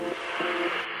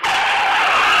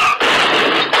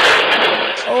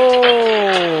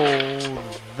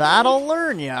That'll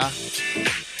learn ya.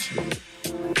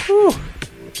 Whew.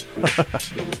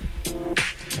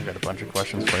 I've got a bunch of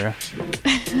questions for you.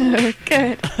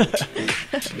 Good.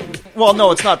 Well,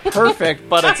 no, it's not perfect,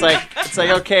 but it's like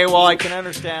okay, well, I can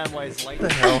understand why it's like. What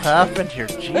the hell happened here?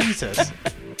 Jesus.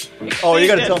 Oh, you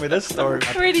got to tell me this story.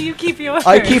 Where do you keep yours?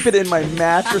 I keep it in my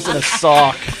mattress in a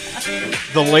sock.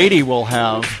 The lady will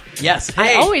have. Yes.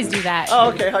 Hey. I always do that. Oh,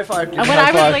 okay. High five. And when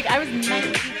I was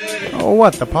 19. Oh,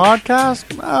 what? The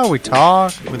podcast? Oh, we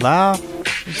talk, we laugh,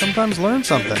 we sometimes learn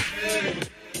something.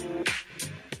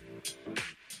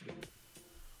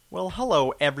 Well,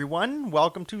 hello, everyone.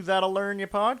 Welcome to That'll Learn Ya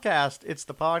podcast. It's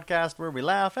the podcast where we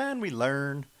laugh and we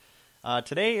learn.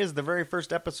 Today is the very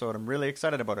first episode. I'm really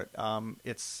excited about it.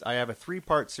 I have a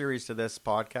 3-part series to this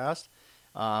podcast.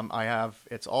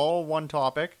 It's all one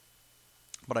topic,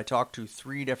 but I talk to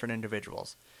 3 different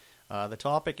individuals. The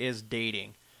topic is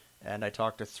dating, and I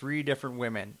talk to 3 different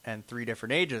women and 3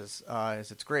 different ages.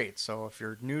 It's great. So if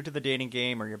you're new to the dating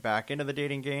game or you're back into the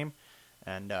dating game,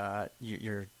 and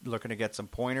you're looking to get some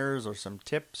pointers or some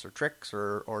tips or tricks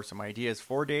or some ideas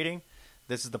for dating,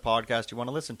 this is the podcast you want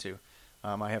to listen to.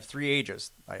 I have 3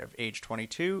 ages. I have age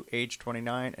 22, age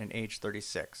 29, and age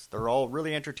 36. They're all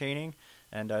really entertaining,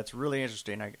 and it's really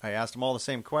interesting. I asked them all the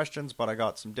same questions, but I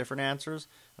got some different answers,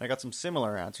 and I got some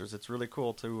similar answers. It's really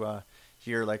cool to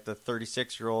hear like the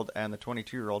 36-year-old and the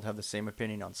 22-year-old have the same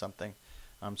opinion on something.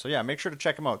 So yeah, make sure to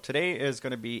check them out. Today is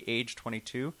going to be age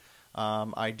 22.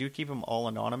 I do keep them all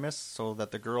anonymous so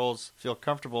that the girls feel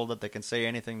comfortable that they can say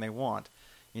anything they want.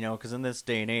 You know, because in this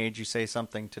day and age, you say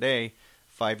something today,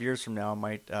 5 years from now,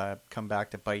 might come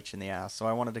back to bite you in the ass. So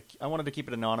I wanted to keep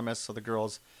it anonymous so the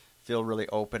girls feel really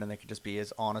open and they can just be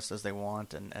as honest as they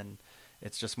want, and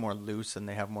it's just more loose and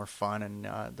they have more fun, and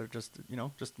they're just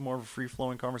more of a free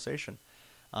flowing conversation.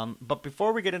 But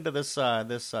before we get into this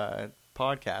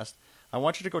podcast, I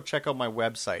want you to go check out my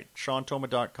website,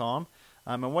 ShawnToma.com.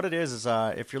 And what it is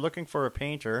if you're looking for a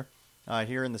painter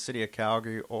here in the city of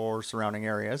Calgary or surrounding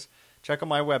areas, check out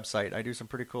my website. I do some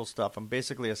pretty cool stuff. I'm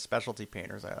basically a specialty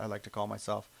painter, as I like to call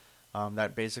myself.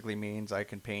 That basically means I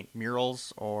can paint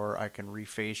murals, or I can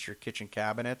reface your kitchen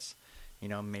cabinets. You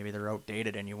know, maybe they're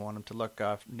outdated and you want them to look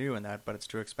new and that, but it's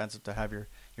too expensive to have your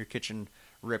kitchen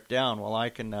ripped down. Well, I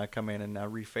can come in and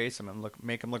reface them and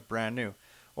make them look brand new.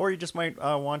 Or you just might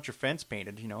want your fence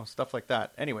painted, stuff like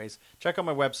that. Anyways, check out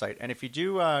my website. And if you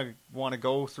do want to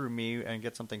go through me and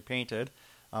get something painted,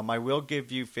 I will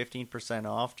give you 15%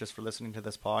 off just for listening to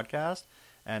this podcast.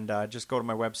 And just go to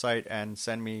my website and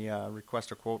send me a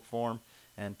request a quote form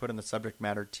and put in the subject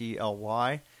matter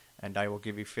TLY, and I will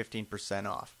give you 15%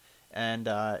 off. And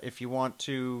if you want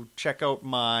to check out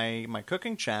my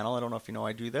cooking channel, I don't know if you know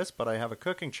I do this, but I have a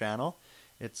cooking channel.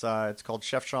 It's called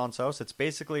Chef Shawn's House. It's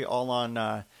basically all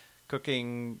on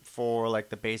cooking for like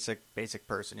the basic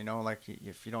person. Like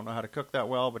if you don't know how to cook that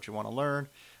well, but you want to learn.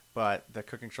 But the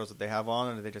cooking shows that they have on,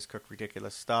 and they just cook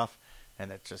ridiculous stuff,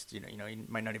 and it's just you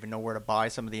might not even know where to buy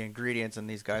some of the ingredients, and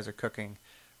these guys are cooking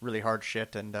really hard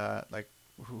shit, and like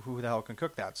who the hell can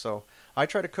cook that? So I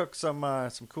try to cook some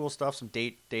cool stuff, some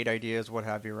date ideas, what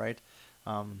have you, right?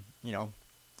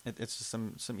 It's just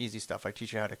some easy stuff. I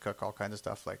teach you how to cook all kinds of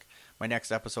stuff. Like my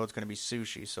next episode is going to be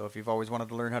sushi. So if you've always wanted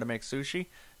to learn how to make sushi,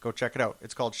 go check it out.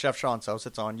 It's called Chef Shawn's House.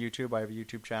 It's on YouTube. I have a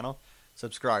YouTube channel.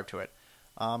 Subscribe to it.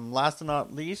 Last and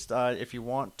not least, if you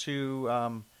want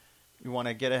to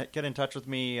get in touch with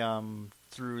me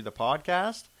through the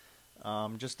podcast,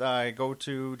 just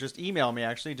email me.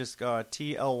 Actually, just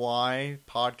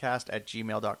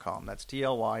tlypodcast@gmail.com. That's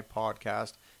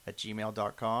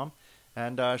tlypodcast@gmail.com.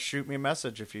 And shoot me a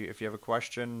message if you have a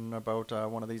question about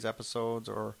one of these episodes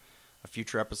or a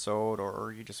future episode,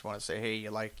 or you just want to say, hey,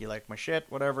 you like my shit,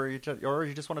 whatever, or you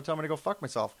just want to tell me to go fuck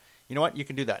myself. You know what? You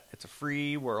can do that. It's a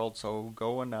free world, so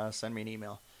go and send me an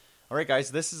email. All right,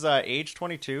 guys, this is age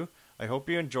 22. I hope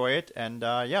you enjoy it, and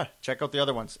check out the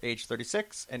other ones, age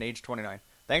 36 and age 29.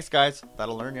 Thanks, guys.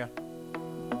 That'll learn ya.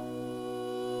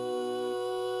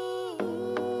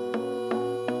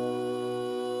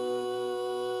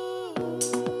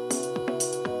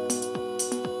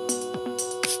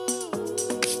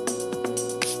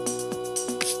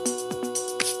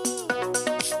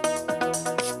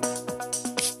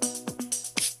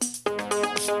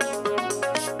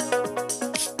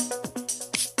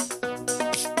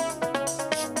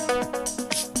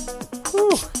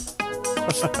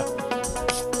 I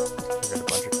got a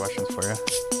bunch of questions for you.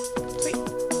 Sweet.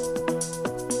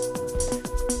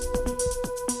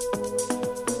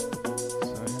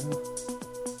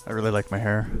 I really like my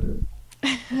hair.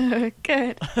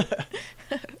 Good.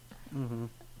 Mm-hmm.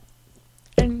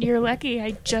 And you're lucky.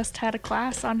 I just had a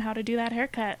class on how to do that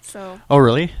haircut, so Oh,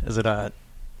 really? Is it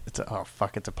it's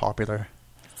a popular.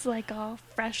 it's like all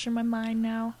fresh in my mind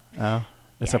now. Oh,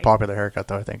 it's Yeah. a popular haircut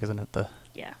though, I think, isn't it?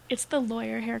 Yeah, it's the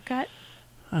lawyer haircut.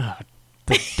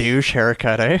 The douche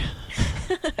haircut, eh?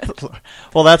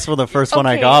 Well, that's what the first one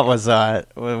I Okay. got was,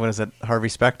 what is it, Harvey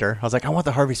Specter. I was like, I want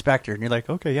the Harvey Specter. And you're like,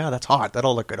 okay, yeah, that's hot.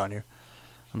 That'll look good on you.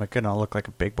 I'm like, good, I'll look like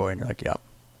a big boy. And you're like, yep,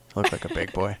 I look like a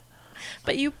big boy.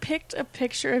 But you picked a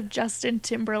picture of Justin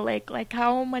Timberlake. Like,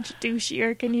 how much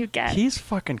douchier can you get? He's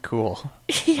fucking cool.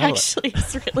 He actually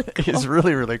is really cool. He's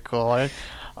really, really cool.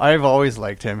 I've always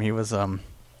liked him. He was,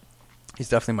 he's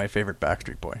definitely my favorite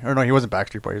Backstreet Boy. Or no, he wasn't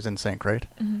Backstreet Boy. He was in Sync, right?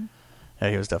 Mm-hmm. Yeah,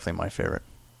 he was definitely my favorite.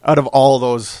 Out of all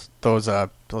those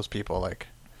people, like,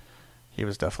 he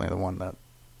was definitely the one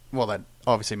that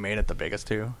obviously made it the biggest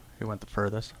too. He went the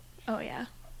furthest. Oh, yeah.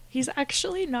 He's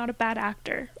actually not a bad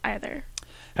actor either.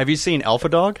 Have you seen Alpha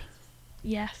Dog?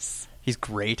 Yes. He's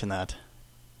great in that.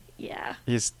 Yeah.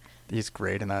 He's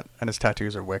great in that, and his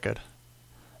tattoos are wicked.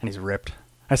 And he's ripped.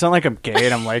 I sound like I'm gay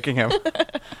and I'm liking him.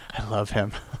 I love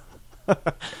him.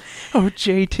 Oh,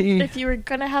 JT. If you were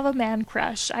gonna have a man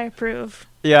crush, I approve.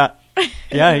 Yeah,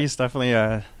 yeah, he's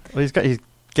definitely he's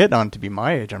getting on to be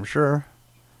my age, I'm sure.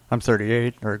 I'm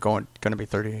 38 or going to be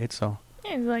 38, so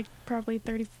Yeah, he's like probably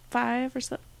 35 or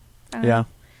so. yeah.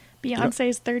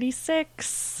 Beyonce's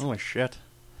 36. Holy shit.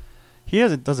 He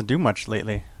doesn't do much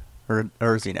lately, or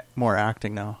is he more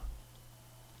acting now?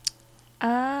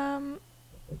 I'm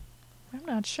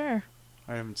not sure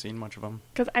I haven't seen much of him.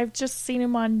 because I've just seen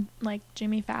him on like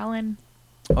Jimmy Fallon.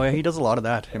 Oh yeah, he does a lot of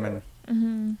that. Him and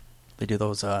Mm-hmm. they do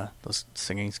those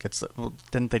singing skits. Well,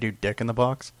 didn't they do Dick in the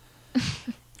Box? Have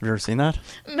you ever seen that?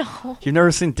 No. You've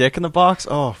never seen Dick in the Box?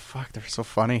 Oh fuck, they're so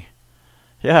funny.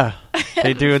 Yeah,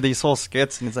 they do these whole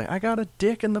skits, and he's like, "I got a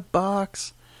dick in the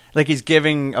box," like he's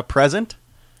giving a present.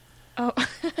 Oh.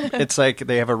 It's like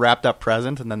they have a wrapped up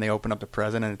present, and then they open up the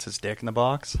present, and it's his dick in the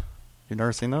box. You've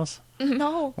never seen those?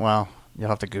 No. Wow, you'll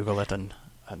have to Google it and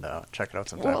check it out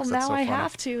sometime. Well, 'cause it's now so I funny.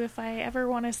 have to if I ever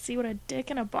want to see what a dick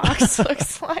in a box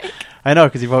looks like. I know,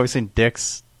 because you've always seen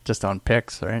dicks just on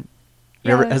pics, right?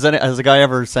 Yeah. Has a guy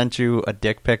ever sent you a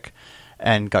dick pic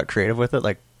and got creative with it?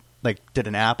 Like did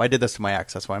an app? I did this to my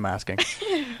ex. That's why I'm asking.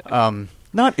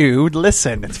 Not ew.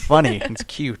 Listen, it's funny. It's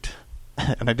cute.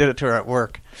 And I did it to her at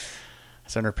work. I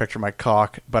sent her a picture of my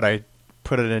cock, but I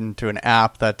put it into an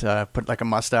app that put like a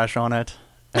mustache on it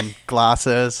and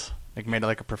glasses. Like made it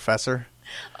like a professor.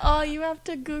 Oh, you have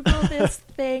to Google this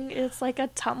thing. It's like a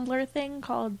Tumblr thing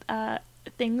called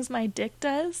Things My Dick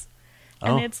Does.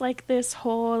 And Oh. it's like this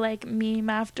whole like meme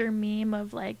after meme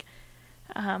of like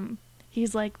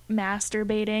he's like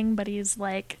masturbating, but he's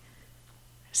like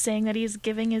saying that he's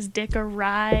giving his dick a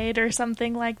ride or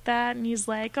something like that, and he's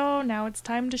like, "Oh, now it's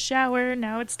time to shower,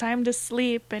 now it's time to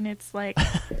sleep," and it's like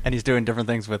And he's doing different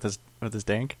things with his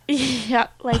dink. yeah,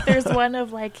 like there's one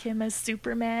of like him as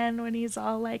Superman when he's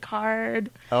all like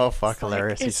hard. Oh, fuck, It's like-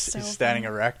 hilarious. it's He's so standing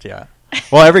funny. erect, yeah.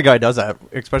 Well, every guy does that,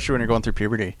 especially when you're going through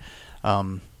puberty.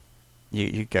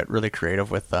 You get really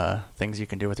creative with things you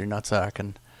can do with your nutsack.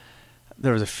 And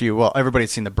there was a few. Well,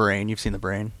 everybody's seen The Brain. You've seen The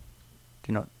Brain.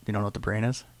 Do you know what The Brain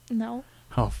is? No.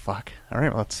 Oh, fuck. All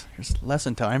right, well, here's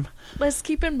lesson time. Let's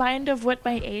keep in mind of what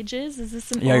my age is. Is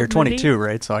this an Yeah, old you're 22, movie?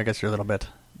 right? So I guess you're a little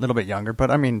bit younger.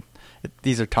 But, I mean,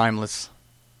 these are timeless.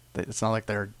 It's not like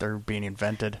they're being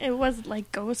invented. It was like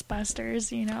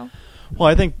Ghostbusters, you know? Well,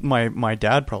 I think my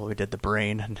dad probably did The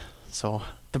Brain. And so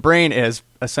The Brain is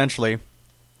essentially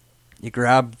you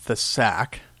grab the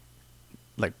sack,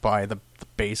 like by the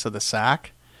base of the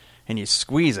sack, and you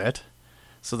squeeze it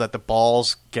so that the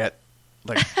balls get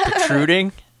like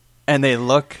protruding, and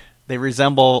they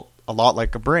resemble a lot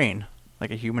like a brain, like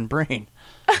a human brain.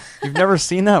 You've never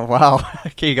seen that? Wow.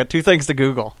 Okay, you got two things to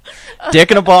Google.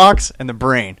 Dick in a box and The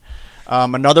Brain.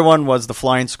 Another one was the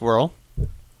flying squirrel.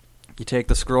 You take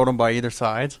the scrotum by either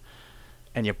sides,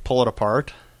 and you pull it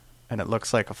apart, and it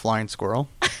looks like a flying squirrel.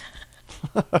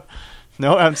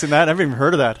 No, I haven't seen that. I haven't even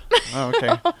heard of that. Oh,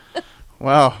 okay.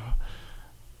 Wow.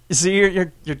 You see,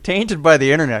 you're tainted by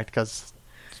the internet, because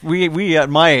we at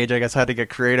my age, I guess, had to get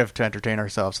creative to entertain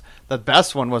ourselves. The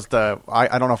best one was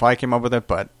I don't know if I came up with it,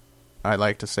 but I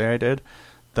like to say I did,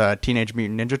 the Teenage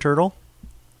Mutant Ninja Turtle.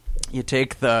 You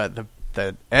take the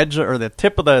edge or the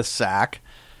tip of the sack,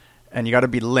 and you got to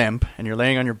be limp, and you're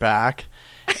laying on your back,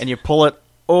 and you pull it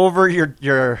over your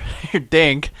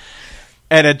dink,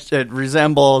 and it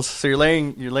resembles. So you're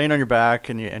laying on your back,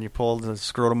 and you pull the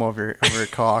scrotum over your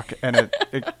cock, and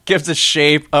it gives the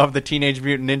shape of the Teenage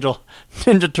Mutant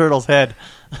Ninja Turtle's head.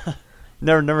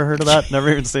 Never heard of that.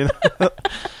 Never even seen that.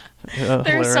 There's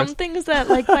hilarious. some things that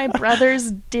like my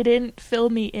brothers didn't fill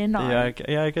me in on.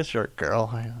 Yeah, I guess you're a girl.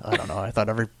 I don't know. I thought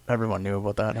everyone knew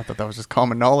about that. I thought that was just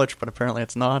common knowledge, but apparently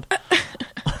it's not.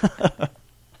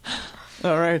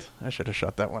 All right, I should have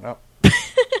shut that one up.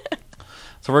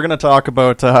 So we're gonna talk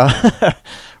about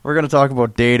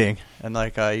dating, and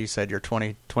like you said, you're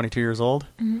 22 years old,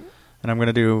 Mhm. and I'm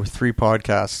gonna do 3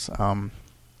 podcasts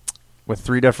with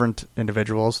 3 different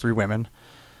individuals, 3 women.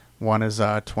 One is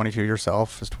 22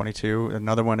 yourself, is 22.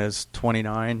 Another one is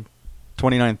 29,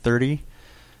 30.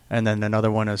 And then another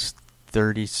one is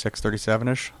 36,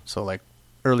 37-ish. So like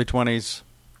early 20s,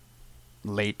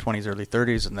 late 20s, early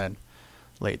 30s, and then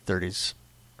late 30s,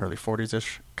 early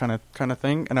 40s-ish kind of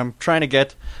thing. And I'm trying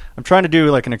to do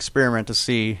like an experiment to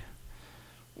see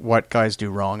what guys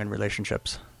do wrong in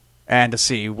relationships. And to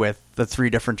see with the 3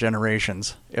 different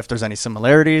generations, if there's any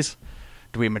similarities.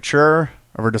 Do we mature,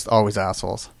 or we're just always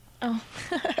assholes? Oh.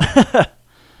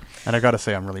 And I gotta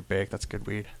say, I'm really big. That's good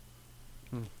weed.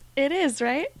 It is,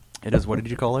 right? It is. What did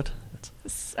you call it?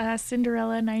 It's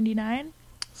Cinderella 99.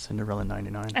 Cinderella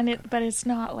 99. But it's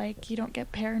not like you don't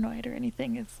get paranoid or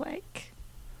anything. It's like...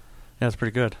 Yeah, it's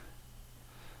pretty good.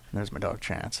 And there's my dog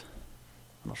Chance.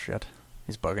 Oh shit,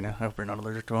 he's bugging you. I hope you're not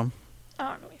allergic to him.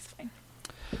 Oh, no, he's fine.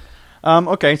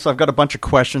 Okay, so I've got a bunch of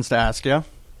questions to ask you.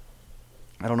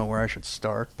 I don't know where I should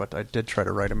start, but I did try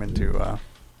to write them into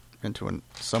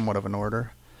somewhat of an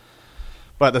order.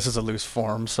 But this is a loose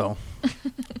form, so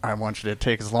I want you to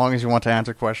take as long as you want to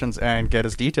answer questions and get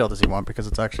as detailed as you want, because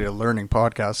it's actually a learning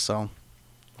podcast, so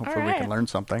hopefully we can learn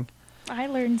something. I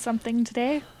learned something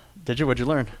today. Did you? What'd you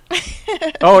learn?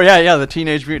 Oh, yeah, the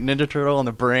Teenage Mutant Ninja Turtle and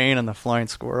the brain and the flying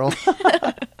squirrel.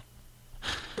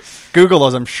 Google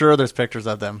those. I'm sure there's pictures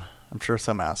of them. I'm sure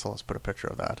some assholes put a picture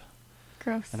of that.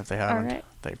 Gross. And if they haven't, All right.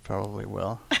 they probably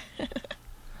will.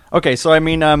 Okay, so I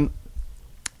mean,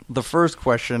 the first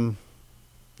question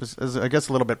is, I guess,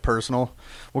 a little bit personal.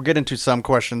 We'll get into some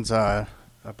questions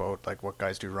about like what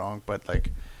guys do wrong, but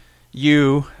like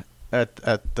you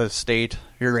at the state,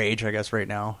 your age, I guess, right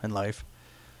now in life,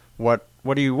 what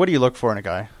do you look for in a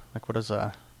guy? Like what is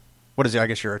I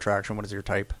guess your attraction? What is your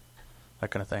type? That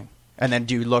kind of thing. And then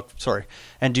do you look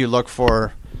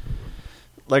for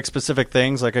like specific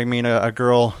things? Like I mean, a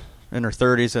girl in her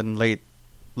 30s and late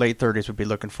 30s would be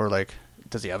looking for like,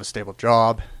 does he have a stable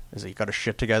job? Is he got his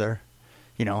shit together?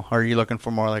 You know, are you looking for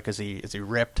more like, is he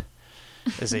ripped?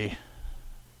 Is he?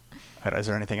 Is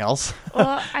there anything else?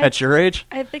 Well, at your age?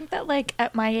 I think that like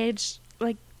at my age,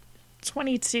 like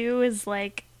 22 is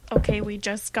like, okay, we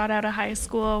just got out of high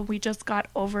school. We just got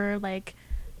over like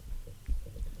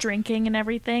drinking and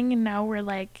everything. And now we're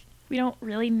like, we don't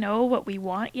really know what we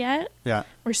want yet. Yeah.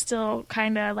 We're still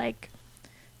kind of like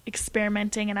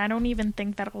experimenting. And I don't even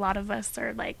think that a lot of us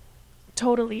are like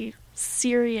totally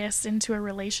serious into a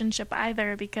relationship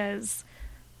either, because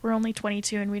we're only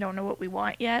 22 and we don't know what we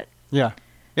want yet. Yeah,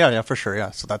 for sure.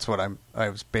 Yeah. So that's what I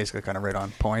was basically kind of right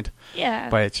on point. Yeah.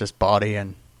 But it's just body,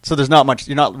 and so there's not much,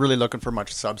 you're not really looking for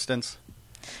much substance.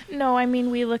 No, I mean,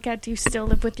 we look at, do you still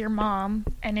live with your mom?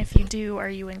 And if you do, are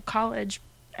you in college?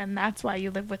 And that's why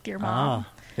you live with your mom.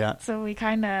 Yeah. So we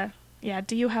kind of,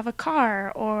 do you have a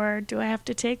car? Or do I have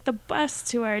to take the bus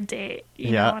to our date?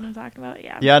 You know what I'm talking about?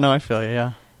 Yeah. Yeah, no, I feel you,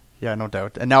 yeah. Yeah, no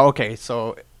doubt. And now, okay,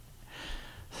 so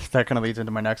that kind of leads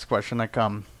into my next question. Like,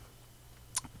 so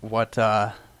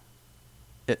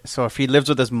if he lives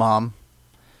with his mom,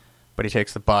 but he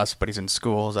takes the bus, but he's in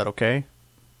school, is that okay?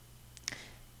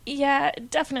 Yeah,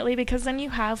 definitely, because then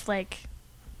you have, like,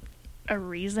 a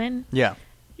reason. Yeah.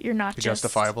 You're not just...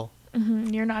 justifiable.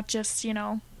 You're not just, you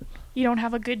don't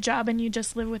have a good job and you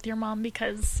just live with your mom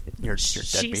because you're she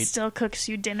deadbeat. still cooks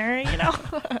you dinner,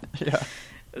 Yeah.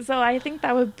 So I think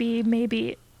that would be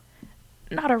maybe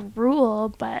not a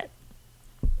rule, but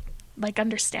like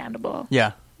understandable.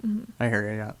 Yeah. Mm-hmm. I hear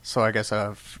you, yeah. So I guess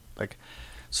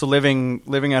so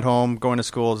living at home, going to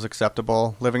school is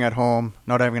acceptable. Living at home,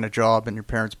 not having a job in your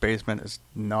parents' basement is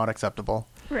not acceptable.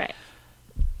 Right.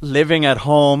 Living at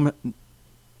home,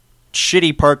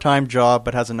 shitty part-time job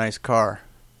but has a nice car.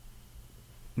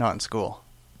 Not in school.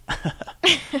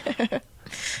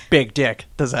 Big dick.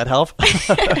 Does that help?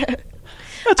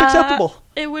 That's acceptable.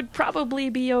 It would probably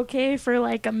be okay for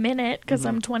like a minute because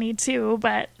I'm 22,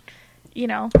 but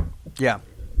Yeah.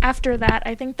 After that,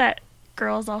 I think that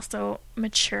girls also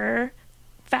mature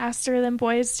faster than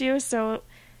boys do. So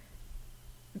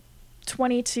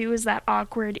 22 is that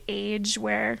awkward age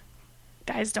where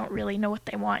guys don't really know what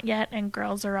they want yet, and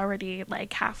girls are already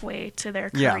like halfway to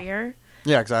their career.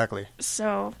 Yeah, exactly.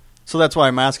 So that's why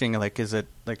I'm asking, like, is it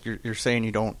like you're saying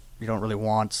you don't really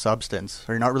want substance,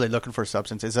 or you're not really looking for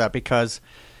substance? Is that because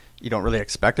you don't really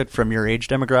expect it from your age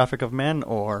demographic of men,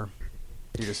 or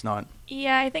you're just not?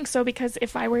 Yeah, I think so, because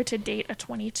if I were to date a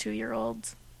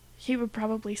 22-year-old, he would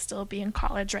probably still be in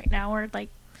college right now, or like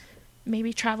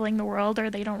maybe traveling the world, or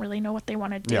they don't really know what they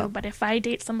want to do. Yeah. But if I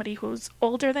date somebody who's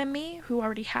older than me, who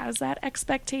already has that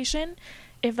expectation,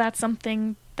 if that's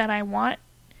something that I want,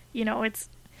 you know, it's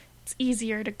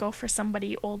easier to go for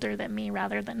somebody older than me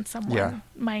rather than someone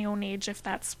my own age, if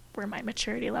that's where my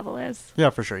maturity level is. Yeah,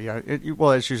 for sure. Yeah,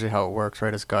 well, it's usually how it works,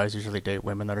 right? As guys usually date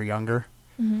women that are younger.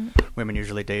 Mm-hmm. Women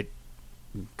usually date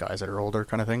guys that are older,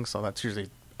 kind of thing. So that's usually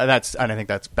and I think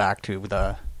that's back to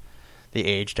the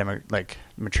age like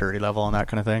maturity level and that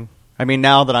kind of thing. I mean,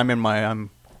 now that I'm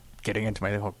getting into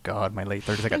my my late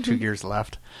 30s. I got 2 years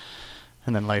left,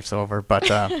 and then life's over. But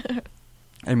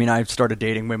I mean, I've started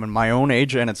dating women my own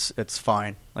age, and it's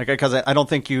fine. Like, because I don't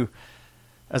think you,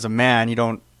 as a man,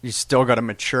 you still got to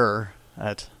mature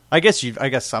at. I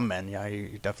guess some men, yeah,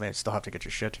 you definitely still have to get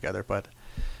your shit together. But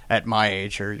at my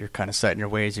age, you're kind of set in your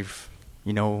ways. You're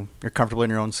comfortable in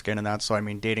your own skin and that. So I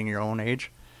mean, dating your own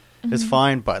age is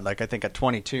fine. But like, I think at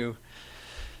 22,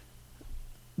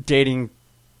 dating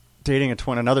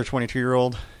another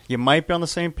 22-year-old, you might be on the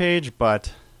same page.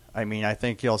 But I mean, I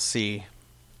think you'll see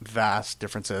vast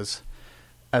differences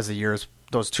as the years,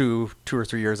 those two or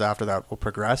 3 years after that will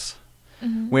progress.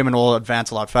 Mm-hmm. Women will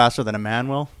advance a lot faster than a man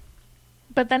will.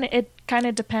 But then it kind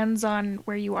of depends on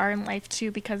where you are in life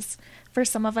too, because for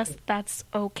some of us that's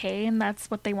okay and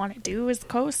that's what they want to do is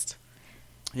coast.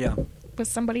 Yeah. With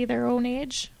somebody their own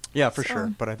age. Yeah, for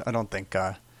sure. But I don't think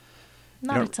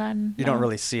not a ton. You don't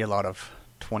really see a lot of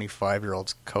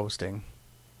 25-year-olds coasting.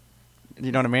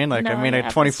 You know what I mean? Like, No, I mean, a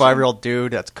 25-year-old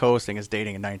dude that's coasting is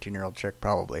dating a 19-year-old chick,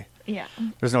 probably. Yeah.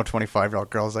 There's no 25-year-old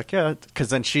girls like, yeah, because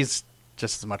then she's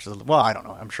just as much as, well, I don't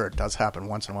know. I'm sure it does happen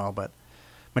once in a while, but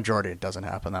majority it doesn't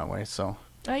happen that way, so.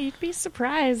 Oh, you'd be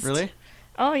surprised. Really?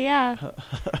 Oh, yeah.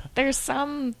 There's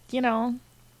some,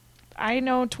 I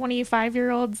know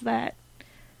 25-year-olds that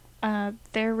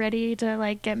they're ready to,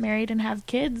 like, get married and have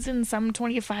kids, and some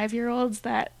 25-year-olds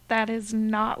that is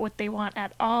not what they want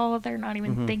at all. They're not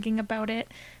even thinking about it,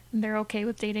 and they're okay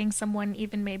with dating someone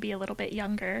even maybe a little bit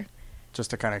younger. Just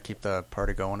to kind of keep the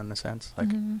party going in a sense. Like,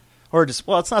 or just,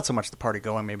 well, it's not so much the party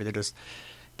going, maybe they're just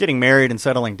getting married and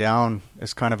settling down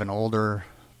is kind of an older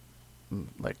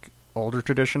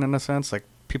tradition in a sense. Like,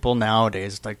 people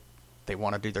nowadays, like, they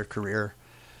want to do their career.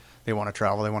 They want to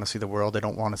travel. They want to see the world. They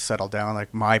don't want to settle down.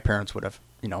 Like, my parents would have,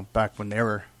 back when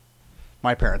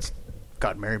my parents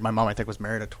got married. My mom, I think, was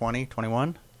married at 20,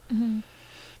 21. Mm-hmm.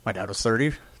 My dad was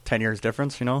 30, 10 years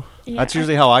difference, Yeah. That's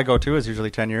usually how I go, too, is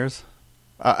usually 10 years.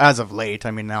 As of late,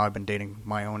 I mean, now I've been dating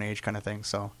my own age kind of thing,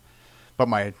 so. But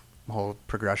my whole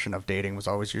progression of dating was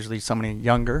always usually somebody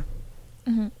younger.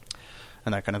 Mm-hmm.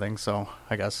 And that kind of thing, so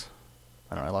I guess.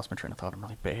 I don't know, I lost my train of thought. I'm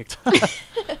really baked.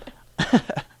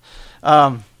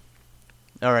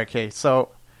 All right, okay. So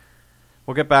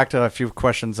we'll get back to a few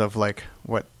questions of like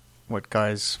what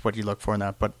you look for in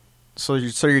that. But so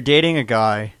you're dating a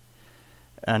guy,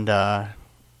 and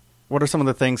what are some of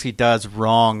the things he does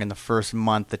wrong in the first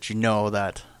month that you know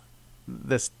that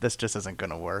this just isn't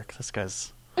going to work? This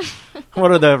guy's.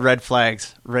 What are the red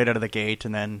flags right out of the gate,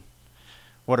 and then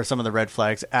what are some of the red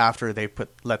flags after they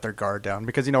let their guard down?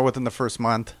 Because within the first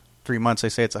month, 3 months, they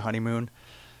say it's a honeymoon,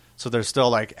 so they're still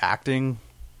like acting.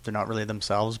 They're not really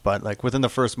themselves, but like within the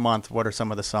first month, what are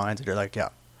some of the signs that you're like, yeah,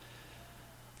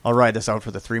 I'll ride this out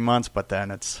for the 3 months, but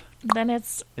then it's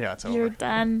it's over. You're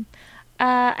done.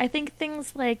 I think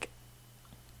things like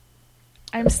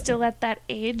I'm still at that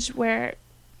age where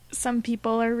some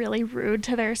people are really rude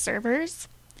to their servers.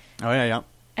 Oh yeah.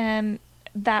 And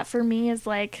that for me is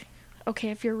like, okay,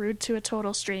 if you're rude to a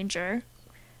total stranger,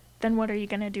 then what are you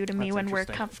going to do to me when we're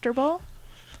comfortable?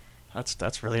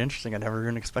 That's really interesting. I never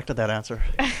even expected that answer.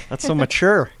 That's so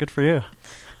mature. Good for you.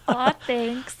 Aw,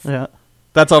 thanks. Yeah.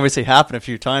 That's obviously happened a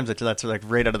few times. That's like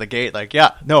right out of the gate. Like,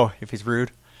 yeah, no, if he's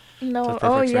rude. No,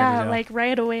 oh yeah, like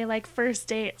right away, like first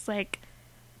date, it's like,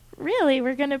 really,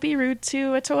 we're going to be rude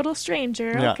to a total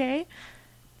stranger, okay?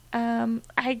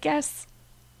 I guess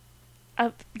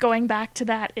going back to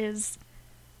that is,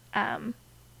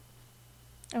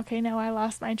 okay, now I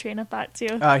lost my train of thought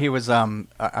too. He was, I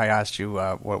asked you,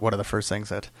 what are the first things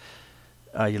that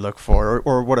you look for,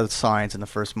 or what are the signs in the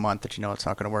first month that it's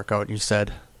not going to work out? And you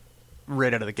said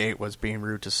right out of the gate was being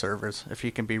rude to servers. If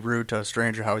he can be rude to a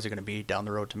stranger, how is he going to be down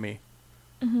the road to me?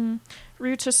 Mm-hmm.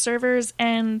 Rude to servers,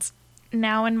 and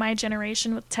now in my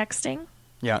generation with texting.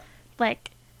 Yeah.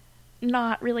 Like,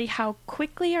 not really how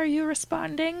quickly are you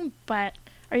responding, but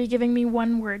are you giving me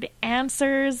one-word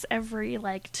answers every,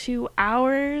 2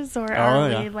 hours? Or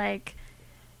are we,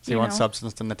 So you want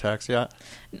substance in the text, yeah?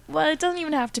 Well, it doesn't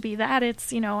even have to be that.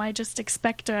 It's, I just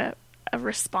expect a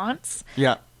response.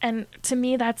 Yeah. And to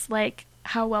me, that's like,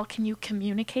 how well can you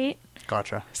communicate?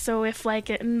 Gotcha. So if, like,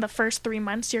 in the first 3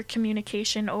 months, your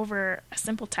communication over a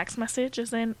simple text message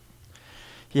isn't...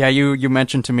 Yeah, you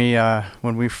mentioned to me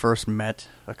when we first met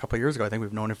a couple of years ago. I think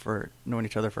we've known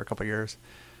each other for a couple of years.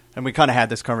 And we kind of had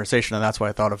this conversation, and that's why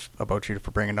I thought about you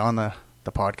for bringing on the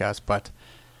podcast. But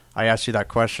I asked you that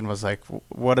question, was like,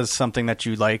 what is something that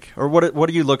you like, or what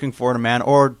are you looking for in a man?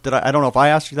 Or I don't know if I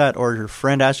asked you that or your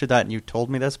friend asked you that and you told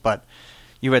me this, but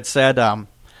you had said,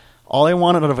 all I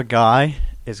wanted out of a guy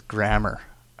is grammar.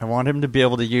 I want him to be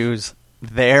able to use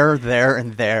there,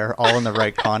 and there, all in the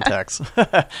right context.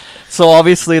 So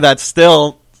obviously that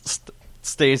still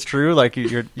stays true. Like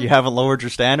you haven't lowered your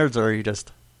standards, or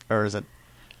is it?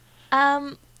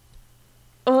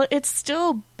 Well, it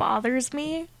still bothers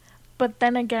me, but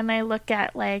then again, I look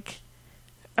at, like,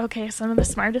 okay, some of the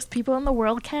smartest people in the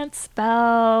world can't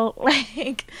spell.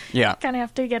 Like, yeah, kind of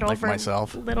have to get like over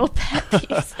myself. Little pet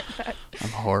peeves. I'm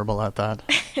horrible at that.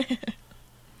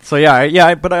 So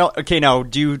yeah. But okay. Now,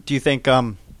 do you think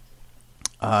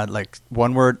like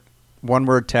one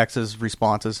word texts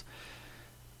responses?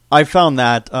 I found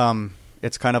that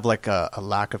it's kind of like a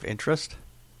lack of interest.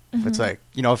 Mm-hmm. It's like,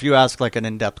 if you ask like an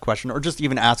in-depth question, or just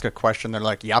even ask a question, they're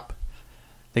like, "Yep."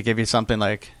 They give you something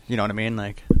like, you know what I mean?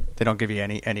 Like, they don't give you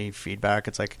any feedback.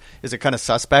 It's like, is it kind of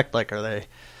suspect? Like, they're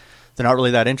not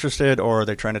really that interested, or are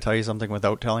they trying to tell you something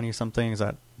without telling you something?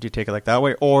 Do you take it like that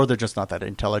way? Or they're just not that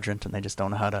intelligent and they just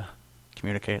don't know how to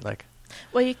communicate? Like,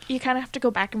 well, you kind of have to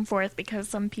go back and forth, because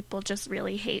some people just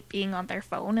really hate being on their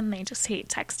phone and they just hate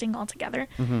texting altogether.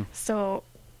 Mm-hmm. So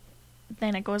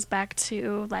then it goes back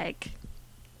to, like,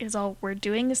 is all we're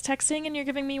doing is texting and you're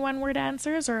giving me one-word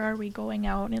answers, or are we going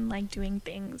out and, like, doing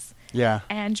things? Yeah.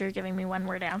 And you're giving me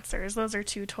one-word answers. Those are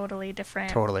two totally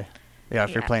different. Totally. Yeah,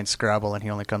 if you're playing Scrabble and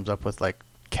he only comes up with, like,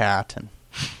 cat and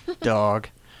dog,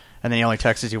 and then he only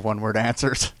texts you one-word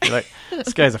answers, you're like,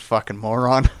 this guy's a fucking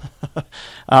moron.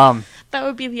 That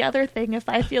would be the other thing. If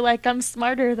I feel like I'm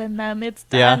smarter than them, it's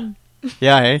done.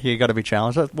 Yeah, hey, you got to be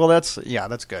challenged. Well, that's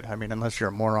good. I mean, unless you're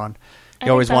a moron, you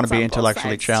always want to be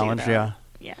intellectually challenged. Yeah.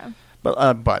 Yeah.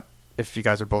 But if you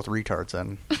guys are both retards,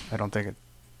 then I don't think it.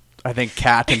 I think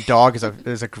cat and dog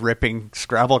is a gripping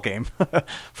Scrabble game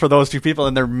for those two people,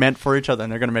 and they're meant for each other,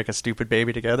 and they're going to make a stupid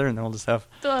baby together, and they'll just have...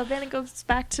 Well, then it goes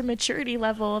back to maturity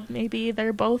level. Maybe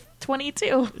they're both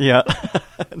 22. Yeah.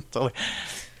 Totally.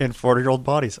 In 40-year-old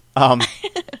bodies.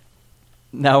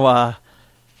 Now,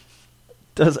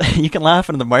 you can laugh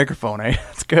into the microphone, eh?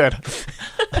 It's good.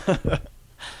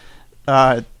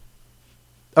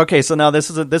 Okay, so now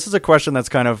this is a question that's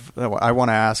kind of I want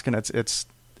to ask, and it's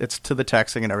to the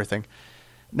texting and everything.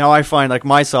 Now I find, like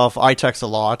myself, I text a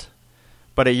lot,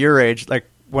 but at your age, like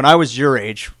when I was your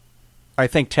age, I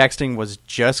think texting was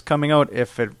just coming out.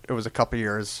 If it was a couple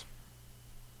years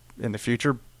in the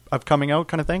future of coming out,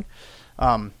 kind of thing.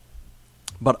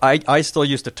 But I still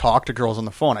used to talk to girls on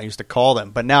the phone. I used to call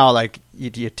them, but now like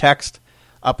you text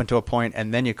up until a point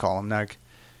and then you call them. Like,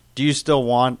 do you still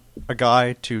want a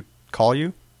guy to call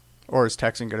you, or is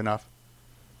texting good enough?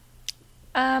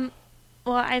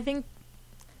 Well, I think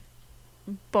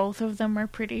both of them are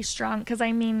pretty strong. Because,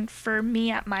 I mean, for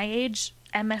me at my age,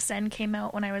 MSN came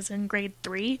out when I was in grade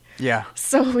 3. Yeah.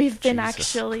 So we've been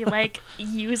actually, like,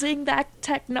 using that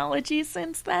technology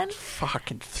since then.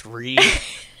 Fucking 3.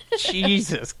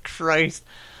 Jesus Christ.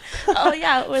 Oh,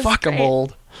 yeah, it was Fuck, great. I'm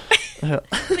old. I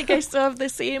think I still have the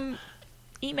same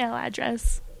email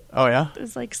address. Oh, yeah? It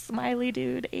was, like,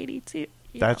 smileydude82.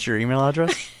 That's your email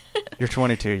address? You're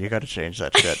 22. You got to change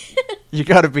that shit. You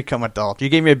got to become adult. You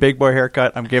gave me a big boy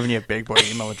haircut. I'm giving you a big boy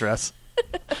email address.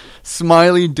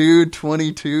 Smiley dude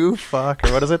 22. Fuck.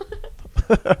 Or what is it?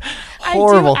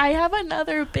 Horrible. I have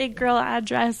another big girl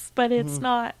address, but it's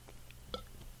not.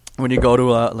 When you go to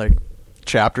like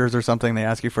chapters or something, they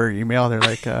ask you for your email. They're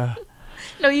like,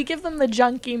 no, you give them the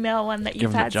junk email one that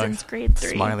you've had since grade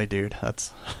 3. Smiley dude.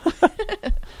 That's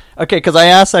okay. Because I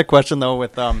asked that question though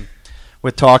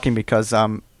with talking, because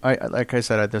like I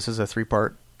said, this is a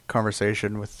 3-part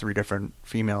conversation with 3 different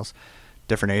females,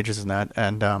 different ages and that,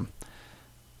 and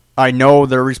I know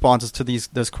their responses to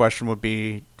this question would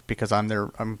be, because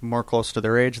I'm more close to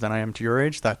their age than I am to your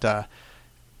age, that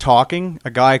talking,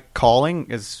 a guy calling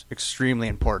is extremely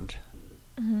important.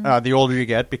 Mm-hmm. The older you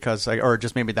get, because or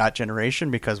just maybe that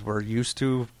generation, because we're used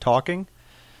to talking.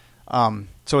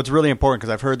 So it's really important,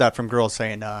 because I've heard that from girls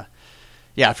saying,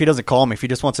 yeah, if he doesn't call me, if he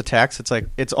just wants a text,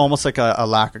 it's almost like a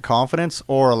lack of confidence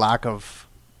or a lack of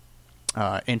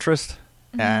interest,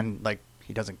 and like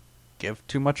he doesn't give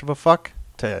too much of a fuck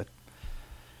to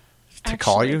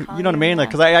call Actually you. call You know what I you, mean? yeah. Like,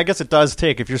 because I guess it does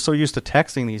take, if you're so used to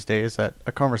texting these days, that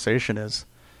a conversation is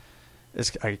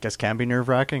I guess can be nerve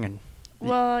wracking. And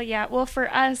Well, yeah. Well,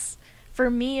 for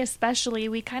me especially,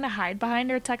 we kind of hide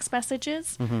behind our text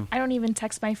messages. Mhm. I don't even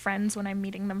text my friends when I'm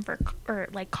meeting them or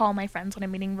like call my friends when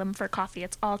I'm meeting them for coffee.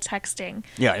 It's all texting.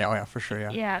 yeah, for sure.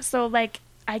 Yeah. Yeah. So like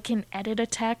I can edit a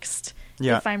text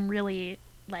Yeah. if I'm really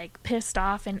like pissed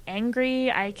off and angry.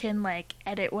 I can like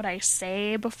edit what I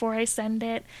say before I send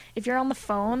it. If you're on the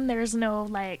phone, there's no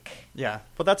like. Yeah.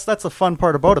 But that's the fun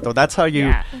part about it, though. That's how you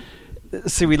Yeah.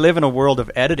 see. We live in a world of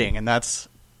editing, and that's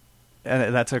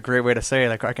a great way to say it.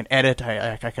 Like, I can edit.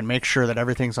 I can make sure that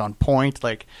everything's on point.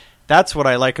 Like, that's what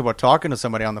I like about talking to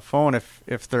somebody on the phone. If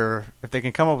they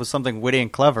can come up with something witty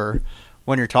and clever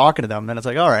when you're talking to them, then it's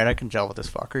like, all right, I can gel with this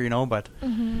fucker, you know. But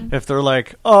if they're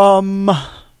like,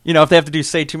 you know, if they have to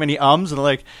say too many ums, and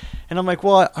I'm like,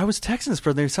 well, I was texting this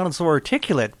person, they sounded so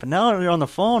articulate, but now you're on the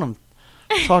phone, I'm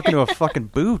talking to a fucking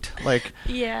boot, like,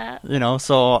 Yeah. you know.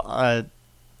 So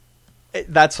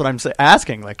that's what I'm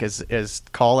asking. Like, is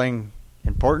calling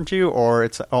important to you, or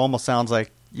it almost sounds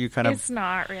like you kind of It's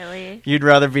not really. you'd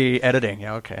rather be editing?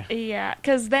 Yeah, okay. Yeah,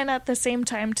 because then at the same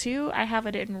time, too, I have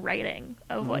it in writing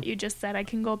of what you just said. I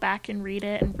can go back and read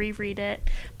it and reread it.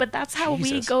 But that's how we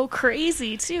Jesus. go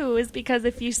crazy, too, is because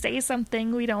if you say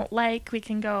something we don't like, we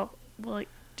can go, well,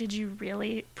 did you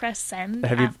really press send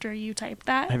after you type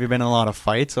that? Have you been in a lot of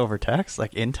fights over text,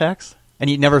 like in text, and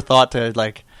you never thought to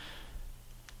like?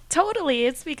 Totally.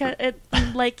 It's because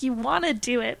like you want to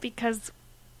do it because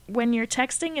when you're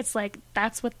texting, it's like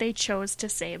that's what they chose to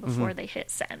say before they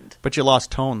hit send. But you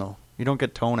lost tone, though. You don't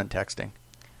get tone in texting.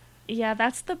 Yeah,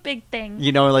 that's the big thing.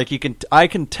 You know, like I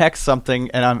can text something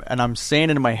and I'm saying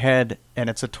it in my head, and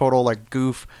it's a total like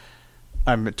goof.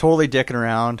 I'm totally dicking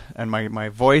around, and my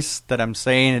voice that I'm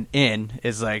saying it in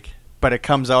is like, but it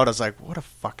comes out as like, what a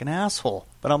fucking asshole.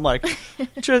 But I'm like,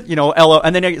 just, you know, LOL,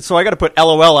 and then so I got to put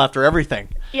LOL after everything.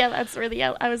 Yeah, that's where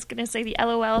I was gonna say the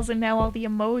LOLs and now all the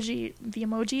emojis,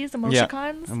 emoticons. Yeah,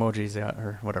 emojis, yeah,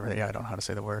 or whatever. Yeah, I don't know how to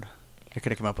say the word. I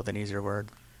could have come up with an easier word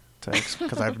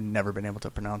because I've never been able to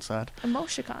pronounce that.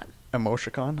 Emoticon.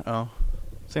 Emoticon. Oh,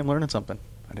 see, I'm learning something.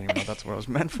 I didn't even know that's what it was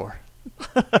meant for.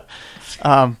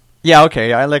 Yeah,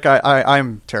 okay.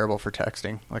 I'm terrible for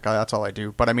texting. Like, that's all I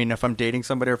do. But I mean, if I'm dating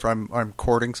somebody or if I'm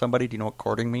courting somebody, do you know what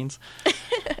courting means?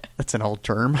 That's an old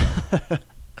term.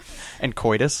 And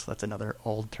coitus, that's another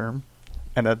old term.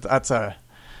 And that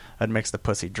makes the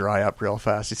pussy dry up real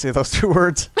fast. You say those two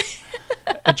words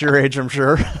at your age, I'm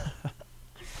sure.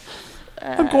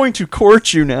 I'm going to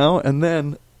court you now, and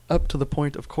then up to the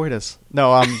point of coitus.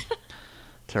 No, I'm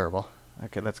terrible.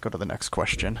 Okay, let's go to the next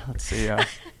question. Let's see.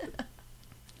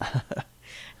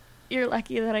 You're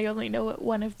lucky that I only know what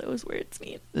one of those words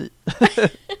mean.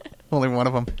 Only one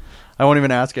of them. I won't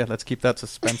even ask you. Let's keep that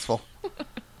suspenseful.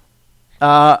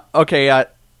 Okay.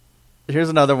 Here's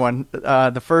another one.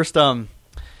 In the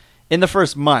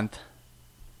first month,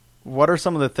 what are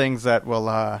some of the things that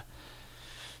will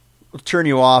turn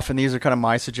you off? And these are kind of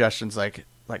my suggestions. Like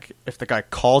if the guy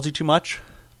calls you too much,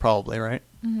 probably, right?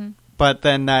 Mm-hmm. But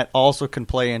then that also can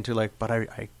play into like, but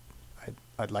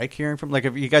I'd like hearing from, like,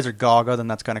 if you guys are gaga, then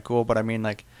that's kind of cool. But I mean,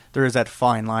 like, there is that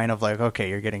fine line of like, okay,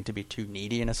 you're getting to be too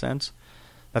needy in a sense.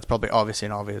 That's probably obviously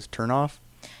an obvious turnoff.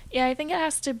 Yeah, I think it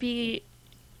has to be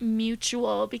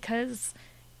mutual because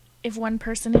if one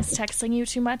person is texting you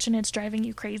too much and it's driving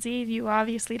you crazy, you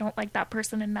obviously don't like that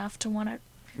person enough to want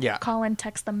to call and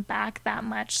text them back that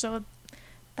much. So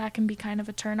that can be kind of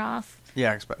a turnoff.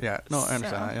 Yeah, no, I understand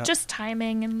that. Yeah. Just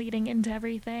timing and leading into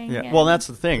everything. Yeah, well, that's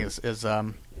the thing is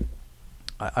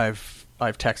I've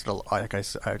texted like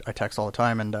I text all the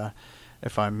time, and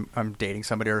if I'm dating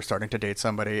somebody or starting to date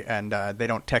somebody, and they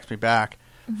don't text me back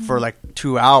for like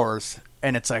 2 hours,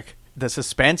 and it's like the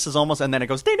suspense is almost, and then it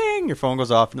goes ding ding, your phone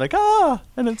goes off, and you're like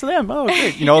and it's them. Oh,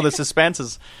 great. You know, the suspense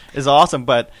is awesome,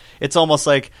 but it's almost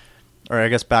like, or I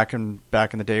guess back in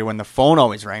the day when the phone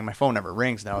always rang. My phone never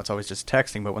rings now; it's always just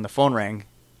texting. But when the phone rang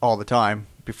all the time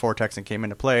before texting came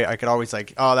into play, I could always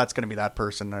like, oh, that's going to be that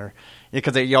person, or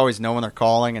because you always know when they're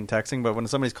calling and texting. But when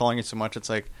somebody's calling you so much, it's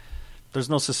like there's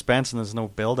no suspense and there's no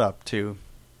build up to.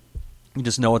 You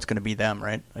just know it's going to be them,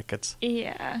 right? Like it's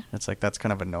like that's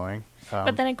kind of annoying.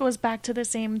 But then it goes back to the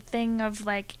same thing of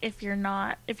like if you're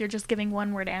just giving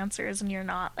one word answers and you're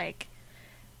not like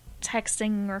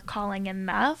texting or calling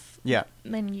enough,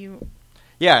 then you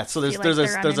so there's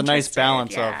like there's a nice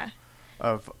balance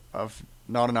of of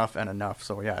not enough and enough.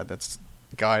 So yeah, that's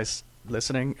guys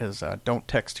listening is don't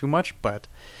text too much, but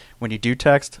when you do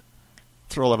text,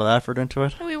 throw a little effort into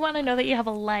it. We want to know that you have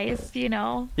a life, you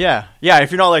know. Yeah.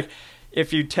 If you're not like,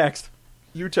 if you text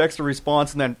you text a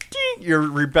response, and then ding, your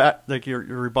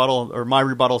rebuttal or my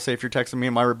rebuttal. Say if you're texting me,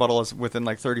 and my rebuttal is within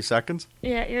like 30 seconds.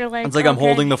 Yeah, you're like, It's like I'm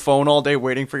holding the phone all day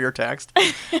waiting for your text,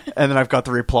 and then I've got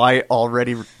the reply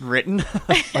already written.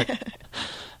 Like,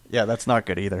 yeah, that's not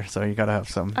good either. So you got to have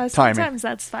some timing. Sometimes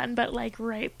that's fun, but like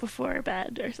right before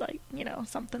bed or like,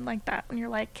 something like that. When you're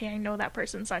like, okay, I know that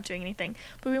person's not doing anything,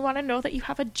 but we want to know that you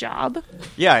have a job.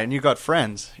 Yeah, and you got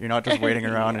friends. You're not just waiting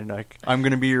around and like, I'm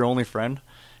going to be your only friend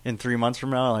in 3 months from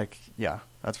now. Like, yeah,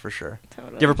 that's for sure.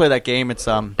 Totally. You ever play that game? It's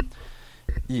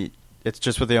it's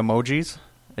just with the emojis,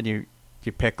 and you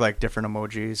pick like different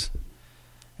emojis,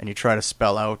 and you try to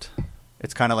spell out.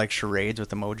 It's kind of like charades with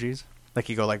emojis. Like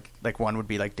you go like one would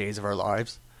be like Days of Our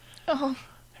Lives. Oh,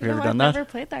 have you ever done that? I've never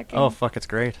played that game. Oh fuck, it's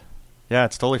great. Yeah,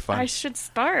 it's totally fun. I should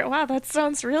start. Wow, that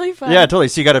sounds really fun. Yeah, totally.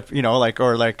 So you got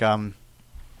to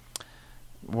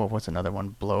well, what's another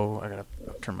one? Blow. I gotta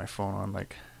turn my phone on.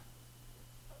 Like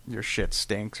your shit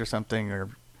stinks or something,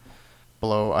 or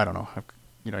blow. I don't know.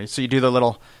 So you do the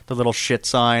little shit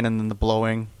sign and then the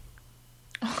blowing.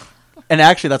 And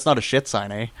actually, that's not a shit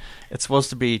sign, eh? It's supposed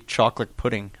to be chocolate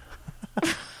pudding.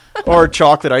 Or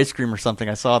chocolate ice cream or something.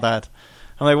 I saw that.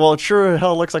 I'm like, well, it sure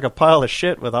hell looks like a pile of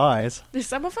shit with eyes. There's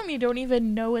some of them you don't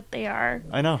even know what they are.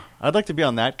 I know. I'd like to be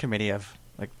on that committee of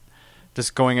like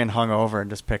just going in hungover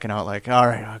and just picking out like, all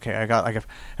right, okay, I got like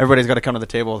everybody's got to come to the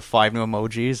table with 5 new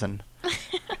emojis and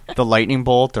the lightning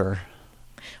bolt or.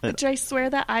 Which I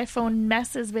swear that iPhone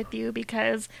messes with you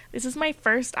because this is my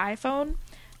first iPhone.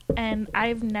 And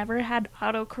I've never had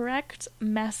autocorrect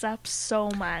mess up so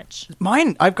much.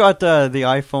 Mine, I've got the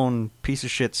iPhone piece of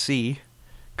shit C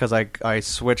because I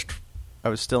switched. I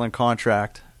was still in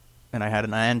contract, and I had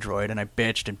an Android, and I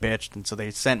bitched, and so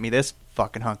they sent me this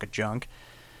fucking hunk of junk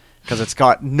because it's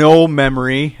got no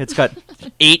memory. It's got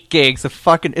 8 gigs of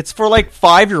fucking. It's for like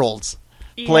 5-year-olds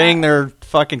playing their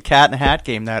fucking cat in a hat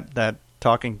game. That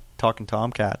talking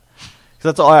Tomcat. So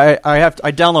that's all I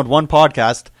download one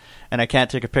podcast. And I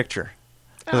can't take a picture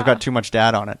because I've got too much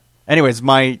data on it. Anyways,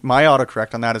 my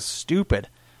autocorrect on that is stupid.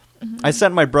 Mm-hmm. I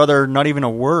sent my brother not even a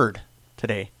word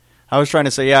today. I was trying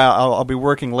to say, yeah, I'll be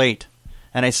working late.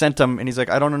 And I sent him, and he's like,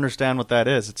 I don't understand what that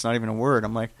is. It's not even a word.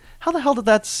 I'm like, how the hell did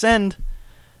that send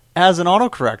as an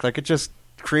autocorrect? Like, it just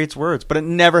creates words, but it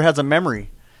never has a memory.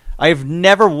 I have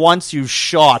never once used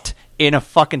shot in a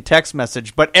fucking text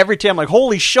message, but every time I'm like,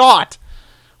 holy shot!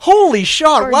 Holy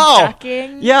shot, or wow.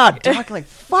 Ducking. Yeah, ducking, like,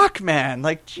 fuck, man.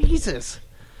 Like, Jesus.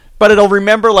 But it'll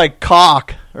remember, like,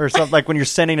 cock or something, like when you're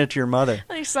sending it to your mother.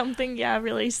 Like something,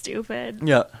 really stupid.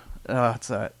 Yeah.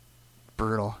 It's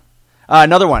brutal.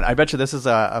 Another one. I bet you this is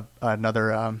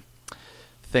another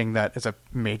thing that is a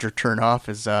major turnoff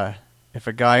is if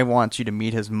a guy wants you to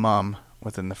meet his mom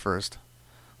within the first,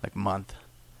 like, month.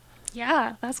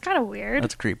 Yeah, that's kind of weird.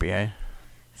 That's creepy, eh?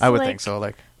 So, I would think so,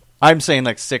 like... I'm saying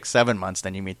like 6-7 months,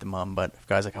 then you meet the mom. But if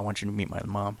guys like, I want you to meet my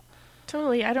mom.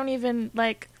 Totally. I don't even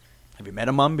like. Have you met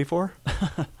a mom before?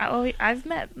 I've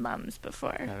met moms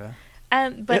before.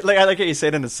 But I like how you say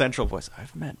it in a central voice.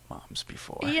 I've met moms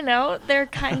before. They're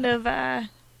kind of.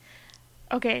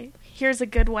 Okay, here's a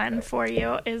good one for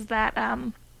you. Is that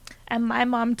and my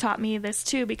mom taught me this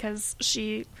too because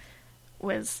she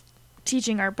was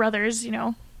teaching our brothers,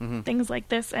 things like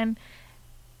this, and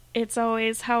it's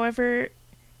always however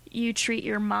you treat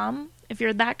your mom. If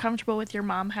you're that comfortable with your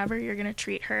mom, however you're going to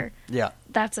treat her,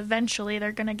 that's eventually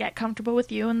they're going to get comfortable with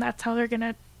you, and that's how they're going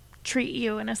to treat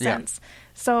you in a sense.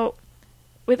 So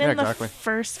within the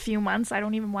first few months, I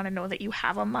don't even want to know that you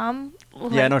have a mom.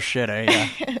 Like, no shit, eh?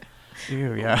 Yeah.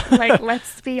 Ew, yeah. Like,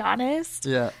 let's be honest.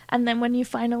 Yeah. And then when you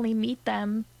finally meet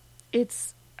them,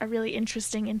 it's a really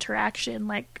interesting interaction.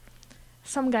 Like,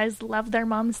 some guys love their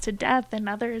moms to death, and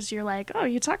others you're like, oh,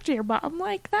 you talk to your mom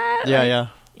like that? Yeah, like, yeah.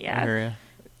 Yeah. I hear you.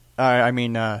 I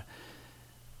mean,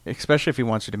 especially if he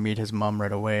wants you to meet his mom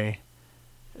right away,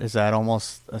 is that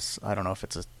almost, I don't know if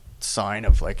it's a sign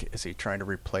of, like, is he trying to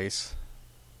replace,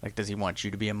 like, does he want you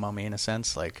to be a mummy in a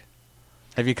sense? Like,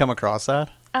 have you come across that?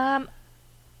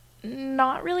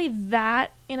 Not really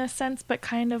that in a sense, but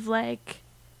kind of like,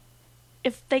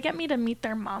 if they get me to meet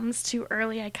their moms too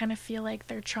early, I kind of feel like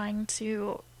they're trying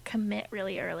to commit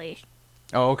really early.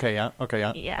 Oh, okay, yeah. Okay,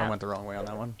 yeah. Yeah. I went the wrong way on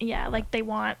that one. Yeah, like they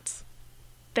want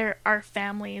our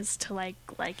families to like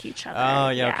each other. Oh,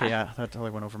 yeah, okay, yeah. That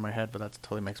totally went over my head, but that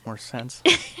totally makes more sense.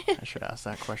 I should ask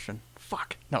that question.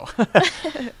 Fuck. No.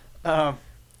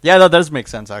 Yeah, that does make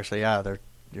sense, actually. Yeah,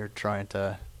 you're trying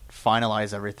to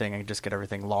finalize everything and just get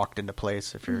everything locked into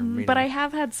place if you're meeting. But I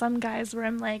have had some guys where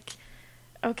I'm like,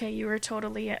 okay, you were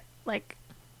totally, like,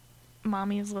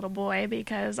 mommy's little boy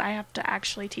because I have to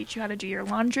actually teach you how to do your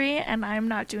laundry, and I'm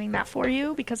not doing that for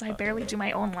you because I barely do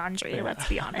my own laundry, let's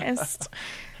be honest.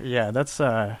 Yeah, that's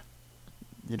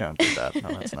you don't do that. No,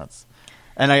 that's nuts.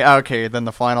 And then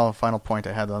the final point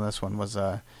I had on this one was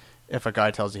if a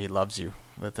guy tells you he loves you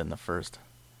within the first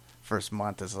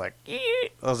month, is like,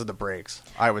 those are the breaks,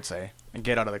 I would say, and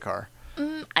get out of the car.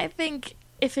 I think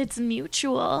if it's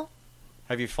mutual.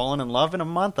 Have you fallen in love in a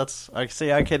month? I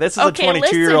say, okay, this is Okay, a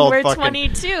 22-year-old we're fucking...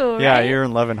 22, right? Yeah, you're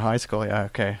in love in high school. Yeah,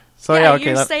 okay. So yeah, okay.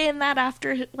 You're saying that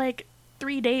after,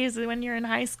 3 days when you're in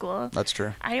high school. That's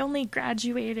true. I only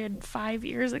graduated 5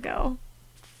 years ago.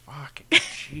 Fucking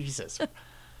Jesus.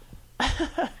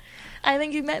 I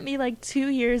think you met me 2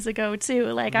 years ago,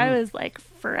 too. I was,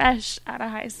 fresh out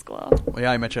of high school. Well,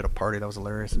 yeah, I met you at a party. That was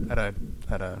hilarious. At a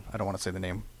I don't want to say the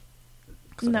name.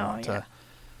 No, yeah.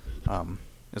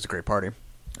 It was a great party.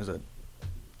 It was a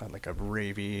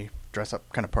ravey dress-up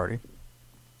kind of party.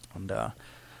 And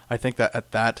I think that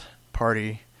at that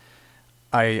party,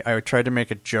 I tried to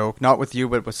make a joke, not with you,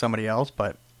 but with somebody else.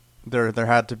 But there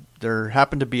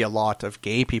happened to be a lot of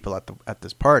gay people at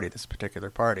this particular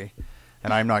party,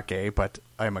 and I'm not gay, but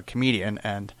I'm a comedian,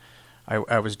 and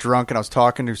I was drunk and I was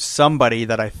talking to somebody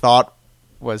that I thought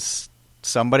was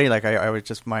somebody. I was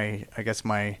just my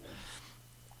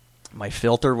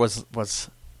filter was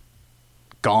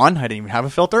gone. I didn't even have a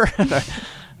filter.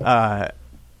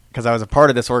 Because I was a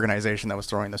part of this organization that was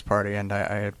throwing this party, and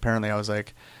I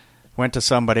went to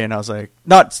somebody and I was like,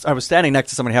 I was standing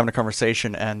next to somebody having a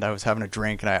conversation, and I was having a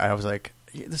drink, and I was like,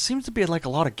 there seems to be a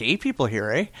lot of gay people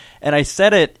here, eh? And I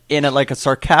said it in a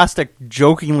sarcastic,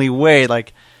 jokingly way,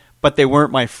 but they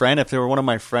weren't my friend. If they were one of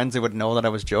my friends, they would know that I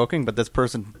was joking, but this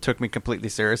person took me completely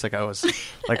serious, I was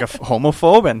a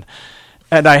homophobe,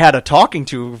 and I had a talking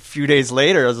to a few days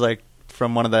later. I was like,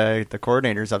 from one of the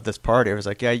coordinators of this party. I was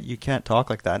like, yeah, you can't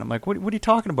talk like that. And I'm like, what are you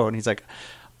talking about? And he's like,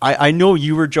 I know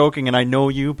you were joking and I know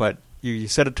you, but you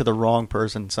said it to the wrong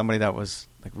person, somebody that was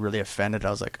really offended.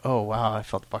 I was like, oh, wow, I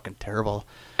felt fucking terrible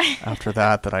after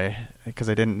that because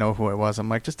I didn't know who I was. I'm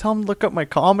like, just tell them to look up my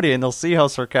comedy and they'll see how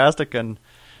sarcastic and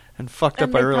fucked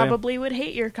up I really am. They probably would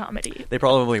hate your comedy. They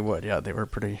probably would, yeah. They were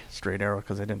pretty straight arrow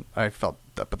because I felt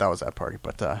that, but that was that party.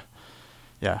 But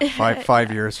yeah,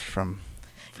 5 years from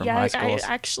high school. I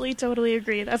actually totally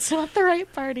agree. That's not the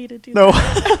right party to do. No,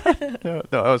 that.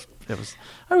 no,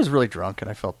 I was really drunk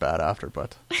and I felt bad after,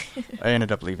 but I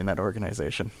ended up leaving that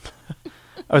organization.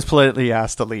 I was politely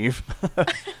asked to leave,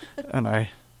 and I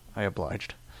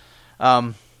obliged.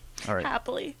 All right,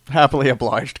 happily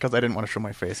obliged because I didn't want to show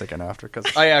my face again after. Because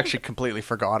I actually completely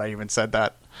forgot I even said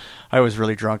that. I was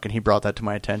really drunk, and he brought that to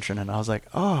my attention, and I was like,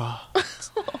 oh,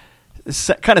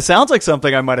 it kind of sounds like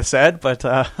something I might have said, but.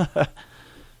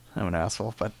 I'm an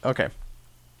asshole, but okay.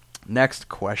 Next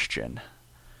question.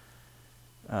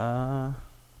 Okay.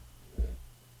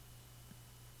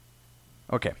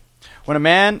 When a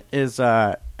man is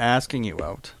asking you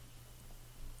out,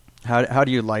 how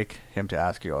do you like him to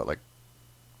ask you out?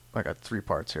 I got 3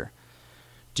 parts here.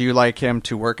 Do you like him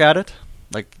to work at it?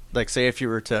 Like say if you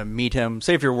were to meet him,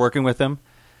 say if you're working with him,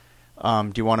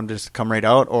 do you want him to just come right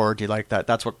out, or do you like that?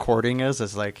 That's what courting is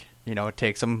it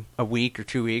takes him a week or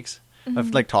 2 weeks.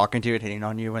 Of talking to you and hitting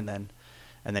on you, and then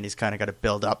he's kind of got to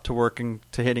build up to working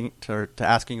to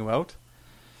asking you out.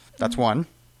 That's one.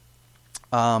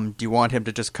 Do you want him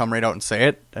to just come right out and say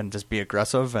it and just be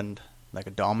aggressive and like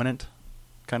a dominant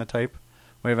kind of type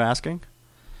way of asking?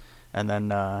 And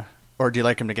then, or do you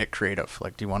like him to get creative?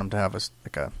 Do you want him to have a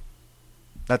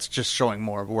that's just showing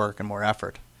more work and more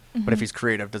effort. But if he's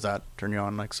creative, does that turn you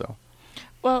on so?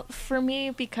 Well, for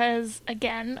me, because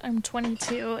again, I'm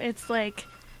 22, it's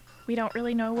we don't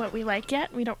really know what we like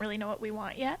yet. We don't really know what we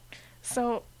want yet.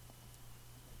 So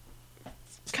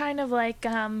it's kind of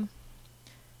the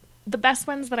best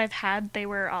ones that I've had, they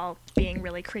were all being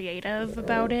really creative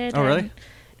about it. Oh, really?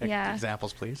 Yeah.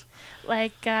 Examples, please.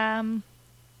 Well,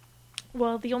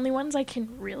 the only ones I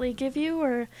can really give you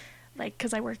are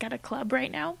because I work at a club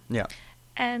right now. Yeah.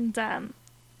 And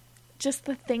just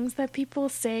the things that people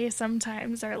say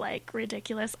sometimes are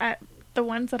ridiculous. The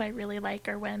ones that I really like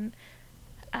are when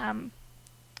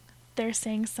they're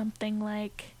saying something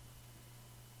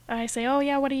I say, oh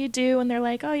yeah, what do you do? And they're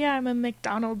like, oh yeah, I'm a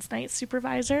McDonald's night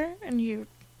supervisor. And you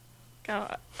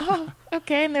go, oh,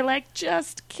 okay. And they're like,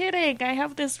 just kidding. I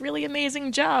have this really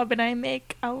amazing job and I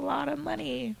make a lot of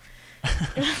money.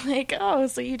 Oh,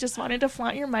 so you just wanted to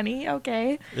flaunt your money?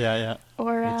 Okay. Yeah.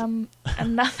 Or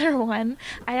another one,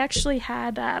 I actually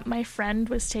had, my friend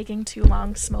was taking too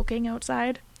long smoking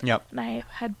outside. Yep. And I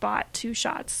had bought 2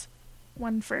 shots.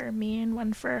 One for me and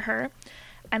one for her,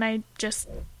 and I just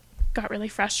got really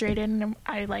frustrated, and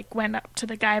I like went up to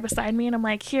the guy beside me and I'm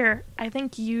like, here, I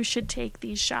think you should take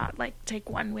these shots, like take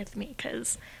one with me,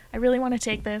 because I really want to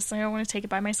take this. I don't want to take it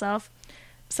by myself.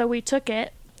 So we took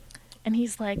it, and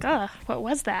he's like, what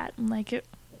was that? I'm like, it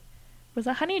was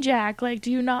a honey jack. Like,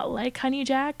 do you not like honey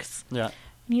jacks? Yeah.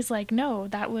 And he's like, no,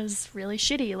 that was really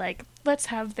shitty. Like, let's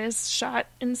have this shot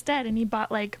instead. And he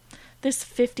bought like this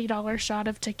 $50 shot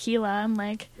of tequila. I'm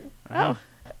like, oh,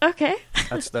 okay.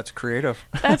 That's creative.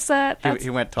 That's he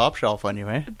went top shelf on you,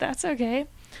 eh? That's okay.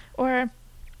 Or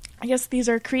I guess these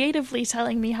are creatively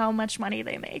telling me how much money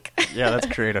they make. Yeah, that's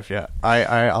creative. Yeah,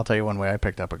 I'll tell you one way I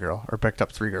picked up picked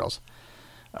up 3 girls.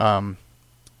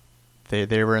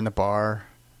 They were in the bar.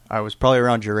 I was probably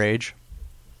around your age,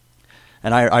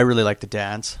 and I really like to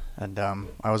dance, and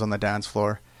I was on the dance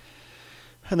floor,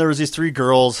 and there was these 3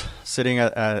 girls sitting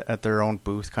at their own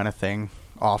booth kind of thing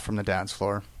off from the dance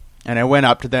floor, and I went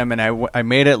up to them and I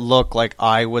made it look like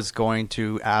I was going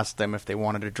to ask them if they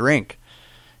wanted a drink,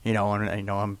 and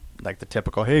I'm like the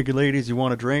typical, hey, good ladies, you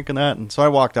want a drink and that, and so I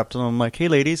walked up to them, I'm like, hey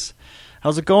ladies,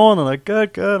 how's it going? They're like,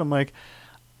 good. I'm like,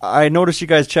 I noticed you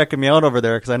guys checking me out over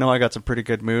there because I know I got some pretty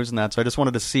good moves and that, so I just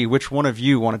wanted to see which one of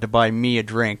you wanted to buy me a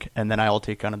drink, and then I will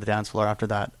take you on the dance floor after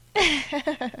that.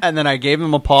 And then I gave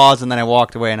them a pause, and then I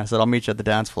walked away, and I said, I'll meet you at the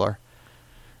dance floor.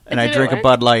 And I drink a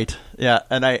Bud Light. Yeah,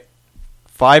 and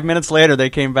 5 minutes later,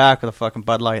 they came back with a fucking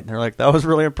Bud Light, and they're like, that was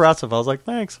really impressive. I was like,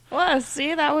 thanks. Well,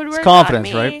 see, that would work. It's confidence,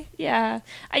 on me. right? Yeah.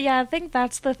 I think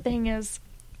that's the thing is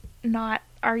not,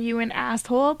 are you an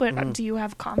asshole, but do you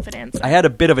have confidence? I had a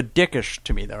bit of a dickish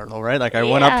to me there, though, right? Like, I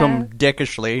went up to them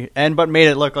dickishly, but made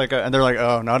it look like and they're like,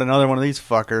 oh, not another one of these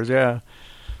fuckers, yeah.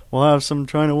 We'll have some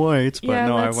China whites, but yeah,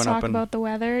 no, I let's went talk up and... about the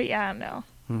weather. Yeah,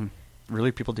 no.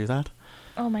 Really? People do that?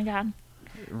 Oh, my God.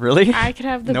 Really? I could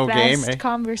have the No best game, eh?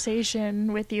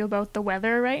 conversation with you about the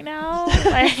weather right now.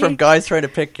 Like, From guys trying to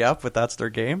pick you up, but that's their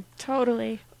game?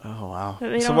 totally. Oh, wow.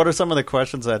 They So don't- what are some of the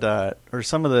questions that, or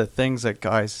some of the things that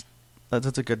guys...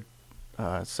 That's a good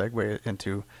segue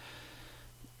into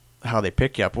how they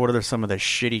pick you up. What are some of the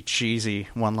shitty, cheesy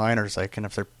one-liners? Like, and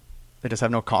if they just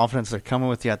have no confidence, they're coming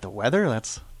with you at the weather?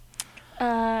 That's...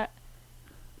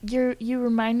 You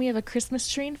remind me of a Christmas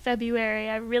tree in February.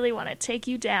 I really want to take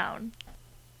you down.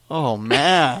 Oh,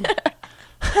 man.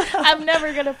 I'm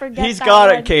never going to forget He's that got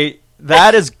one. it, Kate.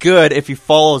 That is good if he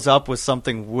follows up with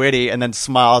something witty and then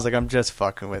smiles like, I'm just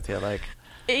fucking with you. Like,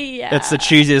 Yeah. it's the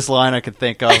cheesiest line I could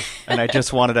think of, and I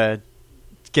just wanted to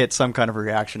get some kind of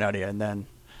reaction out of you. And then,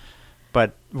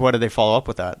 but what did they follow up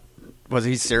with that? Was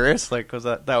he serious? Like, was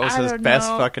that was I his don't best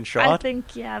know. fucking shot? I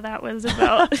think, yeah, that was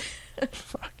about...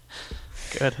 Fuck.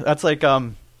 Good. That's like,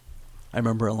 I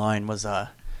remember a line was,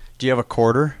 do you have a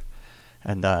quarter?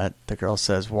 And the girl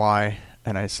says, why?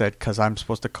 And I said, because I'm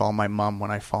supposed to call my mom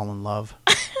when I fall in love.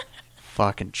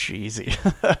 Fucking cheesy.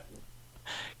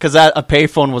 Because a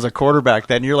payphone was a quarter back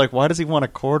then. You're like, why does he want a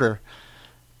quarter?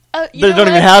 They don't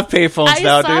even have payphones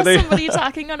now, do they? I saw somebody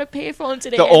talking on a payphone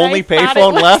today. The and only I thought payphone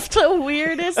it was left? The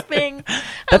weirdest thing.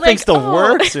 That thing's the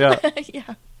worst, yeah.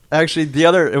 Yeah. Actually,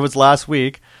 it was last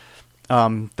week.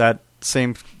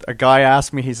 A guy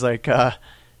asked me, he's like,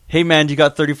 hey man, you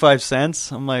got 35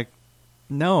 cents? I'm like,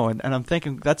 no. And I'm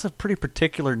thinking, that's a pretty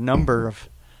particular number of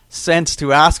cents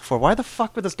to ask for. Why the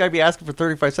fuck would this guy be asking for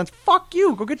 35 cents? Fuck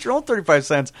you. Go get your own 35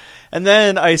 cents. And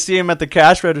then I see him at the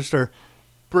cash register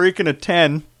breaking a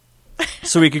 10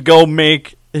 so he could go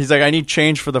he's like, I need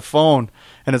change for the phone.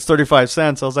 And it's 35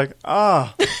 cents. I was like,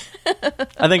 I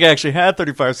think I actually had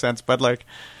 35 cents, but like,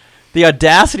 the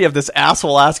audacity of this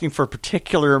asshole asking for a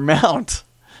particular amount.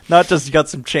 Not just you got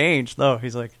some change. No,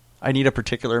 he's like, I need a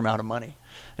particular amount of money.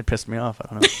 It pissed me off.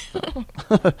 I don't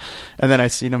know. And then I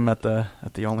seen him at the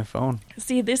only phone.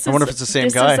 See, I wonder if it's the same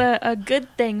guy. This is a good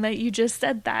thing that you just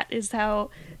said that, is how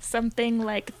something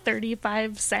like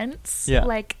 35 cents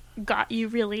like got you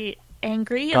really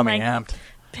angry Got and me like amped.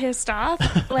 pissed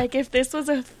off. Like if this was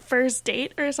a first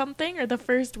date or something, or the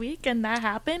first week and that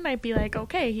happened, I'd be like,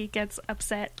 okay, he gets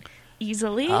upset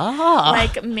easily.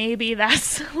 Like maybe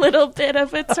that's a little bit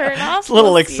of a turn off. It's a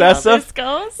little We'll see how excessive. this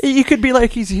goes. You could be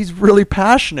like, he's really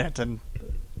passionate, and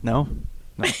no.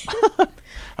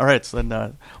 All right, so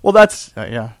then, well, that's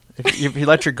If you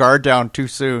let your guard down too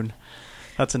soon,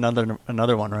 that's another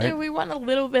one, right? Yeah, we want a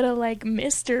little bit of like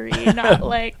mystery, not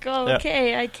like,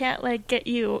 okay, I can't like get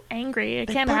you angry. I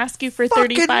can't ask you for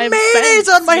 35 cents. Mayonnaise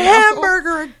on my you know?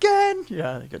 hamburger again.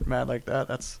 Yeah, they get mad like that.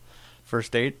 That's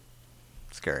first date.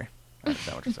 Scary. I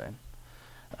understand what you're saying.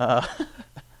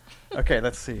 Okay,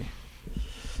 let's see.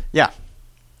 Yeah.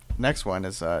 Next one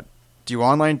is, do you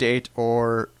online date,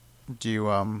 or do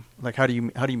you like how do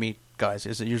you meet guys?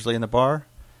 Is it usually in the bar?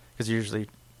 Because usually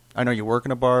I know you work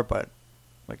in a bar, but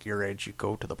like your age, you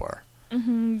go to the bar.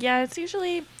 Yeah, it's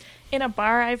usually in a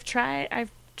bar. I've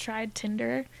tried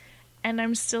Tinder, and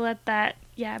I'm still at that.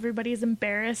 Yeah, everybody's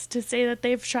embarrassed to say that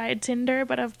they've tried Tinder,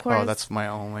 but of course. Oh, that's my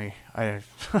only. I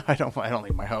don't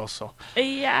leave my house, so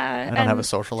yeah. I don't have a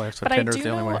social life, so but Tinder's I do the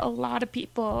only know way. a lot of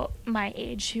people my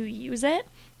age who use it.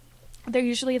 They're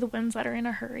usually the ones that are in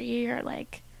a hurry or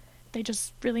like they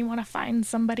just really want to find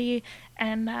somebody.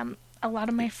 And a lot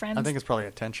of my friends. I think it's probably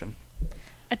attention.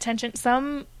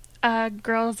 Some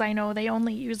girls I know, they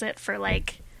only use it for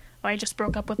like, oh, I just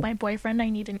broke up with my boyfriend. I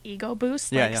need an ego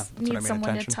boost. Yeah, like, yeah. That's what I need mean, someone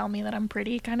attention. to tell me that I'm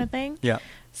pretty, kind of thing. Yeah.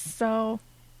 So,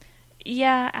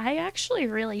 yeah, I actually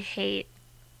really hate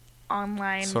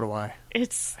online. So do I.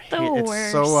 It's I the hate-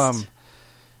 worst.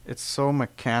 It's so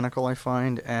mechanical, I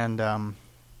find, and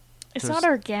It's there's- not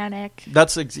organic.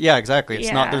 yeah, exactly.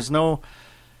 It's not. Yeah. There's no.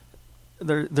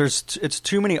 It's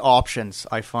too many options.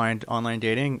 I find online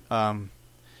dating.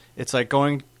 It's like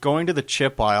going to the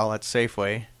chip aisle at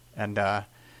Safeway and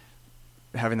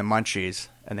having the munchies,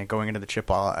 and then going into the chip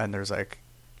aisle, and there's like,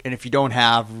 and if you don't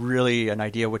have really an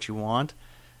idea what you want,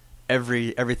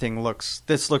 everything looks.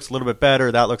 This looks a little bit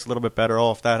better. That looks a little bit better.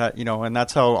 Oh, if that, and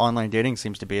that's how online dating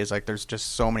seems to be. Is like there's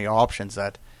just so many options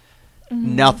that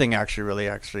nothing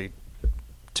actually,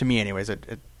 to me, anyways.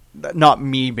 It not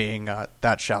me being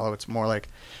that shallow. It's more like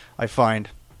I find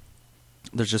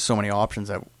there's just so many options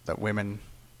that women.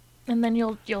 And then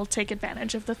you'll take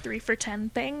advantage of the 3 for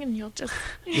 $10 thing, and you'll just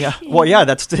Yeah. Well, yeah.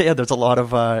 There's a lot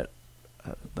of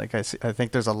like I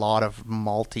think there's a lot of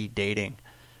multi dating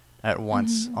at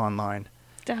once online.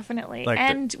 definitely. Like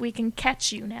and we can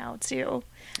catch you now too.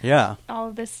 Yeah. All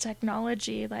of this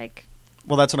technology, like.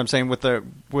 Well, that's what I'm saying with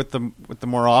the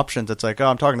more options. It's like, oh,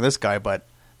 I'm talking to this guy, but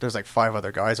there's like 5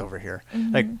 other guys over here.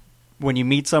 Like when you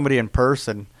meet somebody in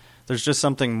person, there's just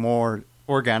something more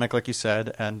organic, like you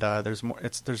said, and there's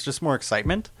just more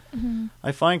excitement.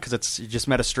 I find because you just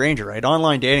met a stranger, right?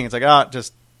 Online dating, it's like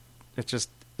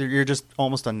you're just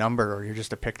almost a number, or you're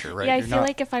just a picture, right? Yeah, I You're feel not-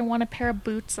 like if I want a pair of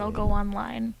boots, I'll go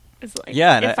online. It's like,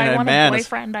 Yeah, if and I a want man a is-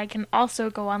 boyfriend, I can also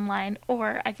go online,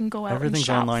 or I can go out everything's and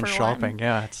shop online for shopping. one.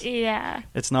 Yeah, Yeah.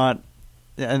 it's not.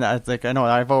 And I know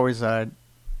I've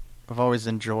always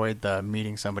enjoyed the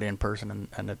meeting somebody in person,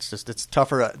 and it's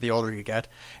tougher the older you get,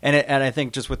 and I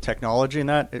think just with technology and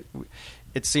that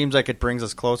it seems like it brings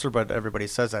us closer, but everybody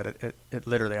says that it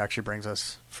literally actually brings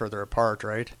us further apart,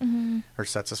 right? Or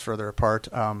sets us further apart.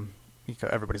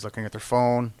 Everybody's looking at their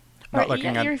phone, not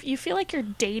looking at. You feel like you're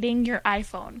dating your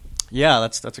iPhone. Yeah,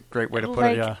 that's a great way to put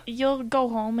it. Yeah. You'll go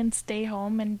home and stay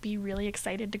home and be really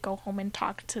excited to go home and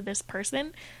talk to this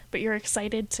person, but you're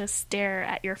excited to stare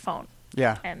at your phone.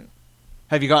 Yeah. And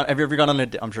Have you ever gone on a?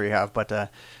 I'm sure you have, but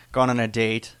gone on a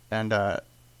date, and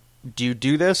do you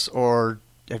do this, or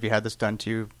have you had this done to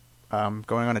you?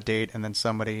 Going on a date, and then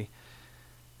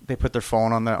they put their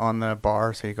phone on the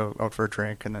bar, so you go out for a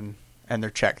drink, and they're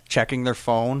checking their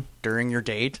phone during your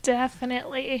date.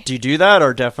 definitely. Do you do that,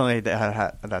 or definitely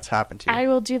that's happened to you? I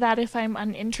will do that if I'm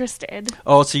uninterested.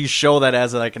 Oh, so you show that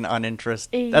as like an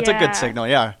uninterest. That's a Yeah. good signal,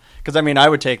 yeah. Because I mean, I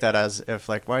would take that as if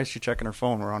like, why is she checking her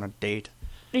phone? We're on a date.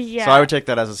 Yeah. So I would take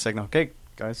that as a signal. Okay,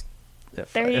 guys,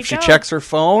 There you if she go. checks her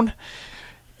phone,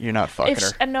 you're not fucking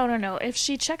her. No. If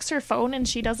she checks her phone and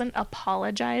she doesn't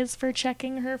apologize for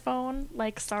checking her phone,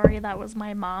 like, sorry, that was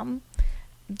my mom,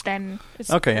 then it's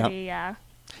Okay, yeah. pretty, yeah.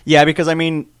 Yeah, because I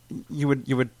mean, you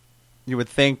would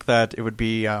think that it would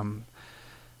be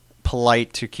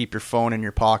polite to keep your phone in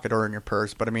your pocket or in your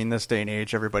purse, but I mean, this day and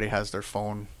age, everybody has their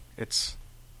phone. It's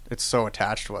so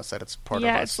attached to us that it's part of us.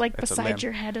 Yeah, it's like a limb. beside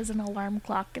your head as an alarm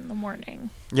clock in the morning.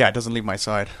 Yeah, it doesn't leave my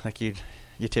side. Like you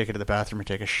take it to the bathroom or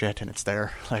take a shit and it's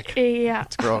there. Like Yeah.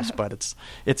 it's gross, but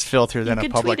it's filtered You in a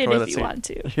could public tweet it toilet if you seat. want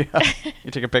to. Yeah,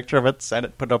 you take a picture of it, send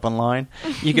it, put it up online.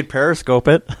 You could Periscope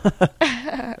it.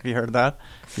 Have you heard of that?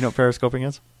 You know what Periscoping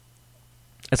is?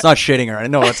 It's not shitting or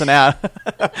no, it's an app.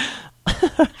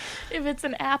 If it's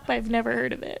an app, I've never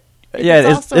heard of it. If Yeah,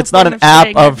 also it's a not form an of app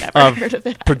shitting, I've of never heard of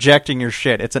it. projecting your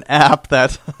shit. It's an app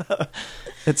that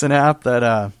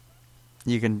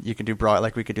you can do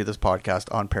like we could do this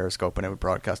podcast on Periscope and it would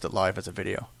broadcast it live as a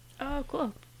video. Oh,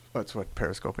 cool. That's what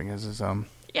Periscoping is.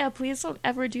 Yeah, please don't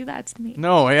ever do that to me.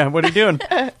 No, yeah, what are you doing?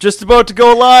 Just about to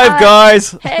go live,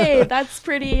 guys. Hey, that's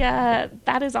pretty,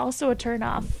 that is also a turn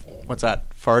off. What's that?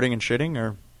 Farting and shitting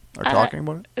or talking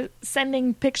about it?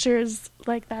 Sending pictures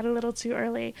like that a little too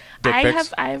early. Dick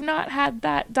pics? I have not had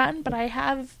that done, but I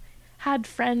have had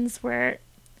friends where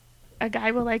a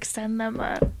guy will like send them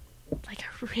a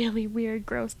really weird,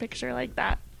 gross picture like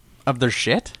that. Of their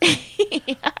shit?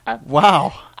 Yeah.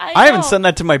 Wow. I I haven't know. sent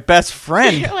that to my best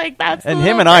friend. You're like, that's And a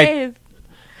him little and I- brave.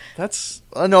 That's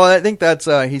no, I think that's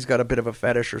he's got a bit of a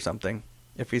fetish or something.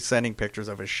 If he's sending pictures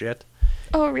of his shit.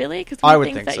 Oh, really? Because I we would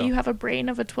think think that so. you have a brain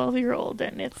of a 12-year-old,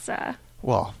 and it's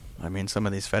Well, I mean, some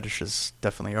of these fetishes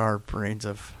definitely are brains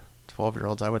of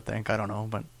 12-year-olds. I would think. I don't know,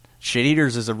 but shit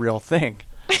eaters is a real thing.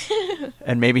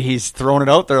 And maybe he's throwing it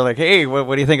out there like, hey,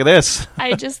 what do you think of this?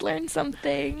 I just learned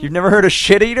something. You've never heard of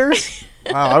shit eaters?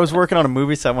 Wow, I was working on a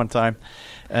movie set one time,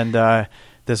 and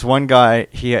this one guy,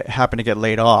 he happened to get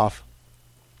laid off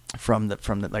from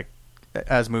the like,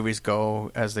 as movies go,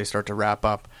 as they start to wrap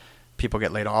up, people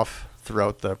get laid off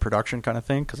throughout the production kind of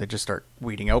thing because they just start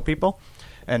weeding out people.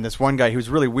 And this one guy, he was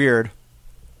really weird,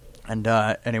 and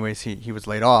anyways, he was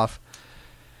laid off,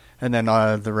 and then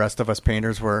the rest of us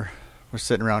painters were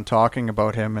sitting around talking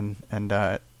about him, and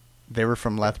they were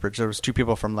from Lethbridge. There was 2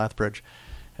 people from Lethbridge,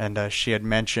 and she had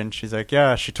mentioned, she's like,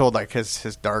 yeah, she told like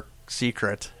his dark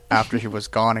secret after he was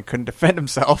gone and couldn't defend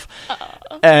himself.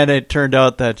 And it turned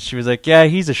out that she was like, yeah,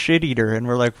 he's a shit eater. And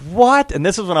we're like, what? And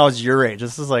this is when I was your age.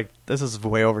 This is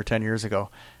way over 10 years ago.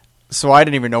 So I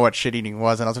didn't even know what shit eating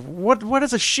was. And I was like, what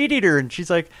is a shit eater? And she's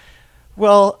like,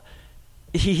 well,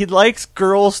 he likes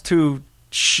girls to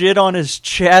shit on his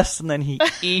chest and then he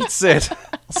eats it.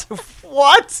 I was like,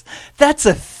 what? That's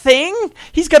a thing?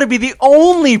 He's got to be the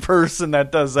only person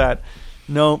that does that.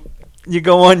 No, you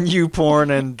go on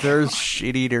YouPorn and there's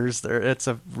shit eaters there. It's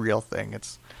a real thing.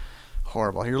 It's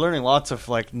horrible. You're learning lots of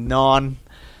like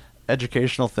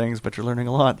non-educational things, but you're learning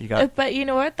a lot. But you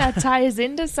know what? That ties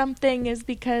into something is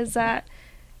because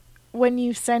when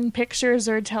you send pictures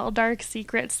or tell dark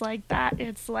secrets like that,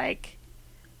 it's like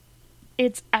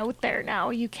it's out there now.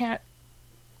 You can't.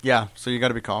 Yeah, so you got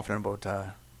to be confident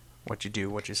about what you do,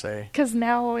 what you say. Because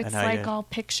now it's like all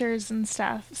pictures and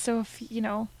stuff. So if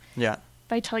yeah,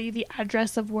 if I tell you the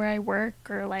address of where I work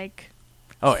or like.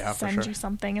 Oh yeah, send for sure. you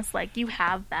something. It's like you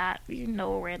have that. You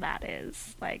know where that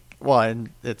is. Like. Well, and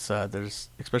it's there's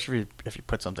especially if you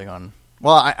put something on.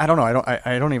 Well, I don't know.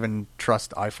 I don't even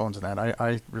trust iPhones in that.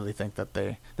 I really think that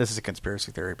this is a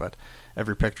conspiracy theory, but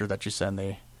every picture that you send,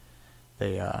 they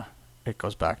it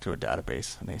goes back to a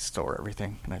database and they store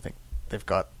everything. And I think they've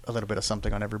got a little bit of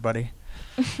something on everybody.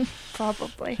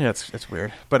 Probably. Yeah, it's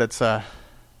weird, but it's yeah.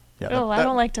 I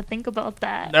don't like to think about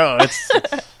that. No, it's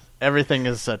everything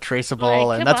is traceable,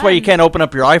 Like, and that's why you can't open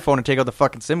up your iPhone and take out the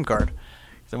fucking SIM card.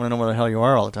 'Cause they want to know where the hell you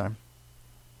are all the time.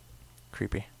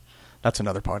 Creepy. That's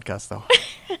another podcast, though.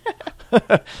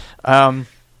 All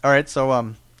right,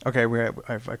 so okay,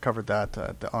 I covered that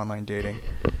the online dating.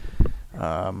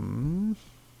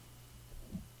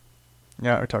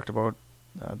 Yeah, I talked about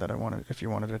that. If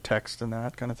you wanted to text and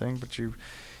that kind of thing, but you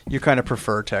kind of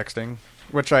prefer texting,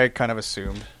 which I kind of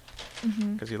assumed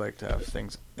because you like to have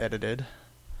things edited.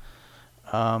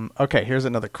 Okay, here's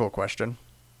another cool question.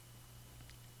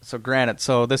 So granted,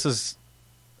 this is,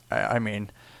 I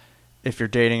mean, if you're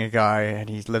dating a guy and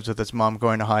he lives with his mom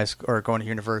going to high school or going to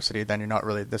university, then you're not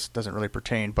really, this doesn't really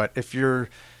pertain. But if you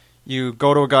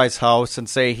go to a guy's house and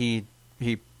say he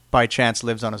by chance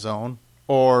lives on his own,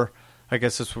 or I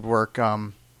guess this would work,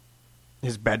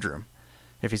 his bedroom,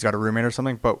 if he's got a roommate or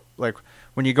something. But like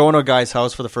when you go into a guy's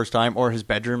house for the first time, or his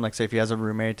bedroom, like say if he has a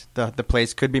roommate, the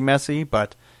place could be messy,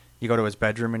 but you go to his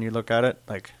bedroom and you look at it,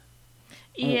 like,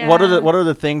 yeah. What are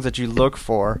the things that you look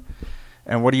for,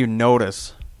 and what do you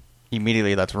notice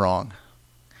immediately that's wrong?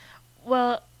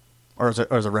 Well, or is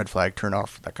a red flag, turn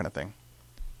off, that kind of thing?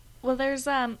 Well, there's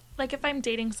like if I'm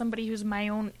dating somebody who's my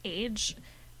own age,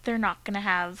 they're not gonna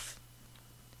have.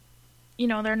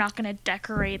 They're not going to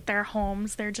decorate their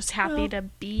homes. They're just happy to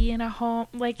be in a home.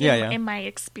 Like, in my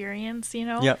experience,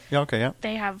 Yeah, okay, yeah.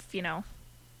 They have,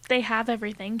 they have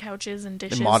everything, couches and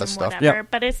dishes and modest whatever. stuff, yeah.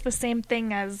 But it's the same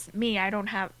thing as me. I don't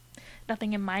have,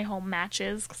 nothing in my home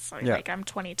matches. So, like, I'm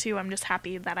 22. I'm just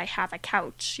happy that I have a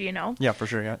couch, Yeah, for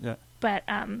sure, yeah. But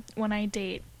when I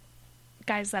date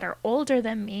guys that are older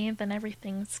than me, then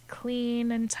everything's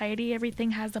clean and tidy.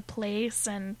 Everything has a place,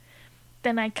 and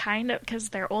then I kind of, because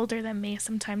they're older than me,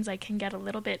 sometimes I can get a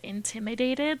little bit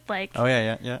intimidated. Like, oh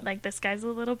yeah. Like, this guy's a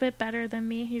little bit better than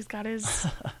me. He's got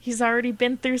he's already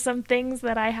been through some things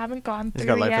that I haven't gone through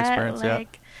yet. He's got life experience,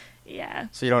 like, yeah.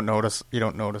 So you don't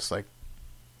notice like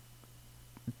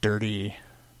dirty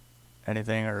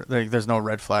anything, or like there's no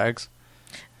red flags?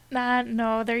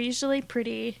 No, they're usually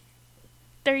pretty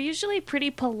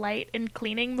polite and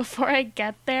cleaning before I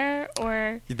get there,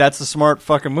 or that's a smart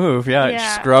fucking move.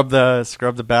 Yeah. Scrub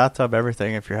the bathtub,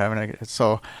 everything. If you're having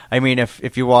so I mean,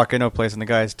 if you walk into a place and the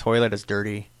guy's toilet is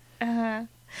dirty,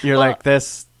 you're like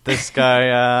this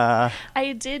guy.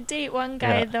 I did date one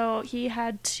guy though. He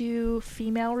had 2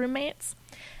 female roommates,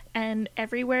 and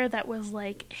everywhere that was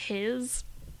like his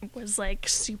was like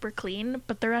super clean,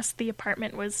 but the rest of the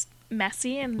apartment was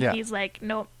messy. And Yeah. he's like,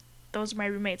 nope, those are my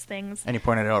roommate's things. And he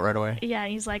pointed it out right away. Yeah,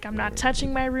 and he's like, I'm not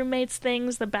touching my roommate's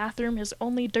things. The bathroom is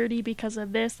only dirty because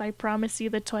of this. I promise you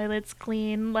the toilet's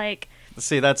clean. Like,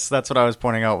 See, that's what I was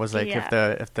pointing out was like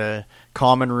Yeah. if the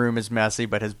common room is messy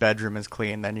but his bedroom is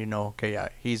clean, then you know, okay, yeah,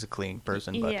 he's a clean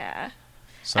person. But, yeah.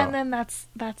 So. And then that's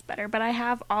better. But I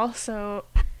have also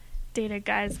dated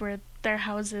guys where their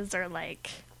houses are like,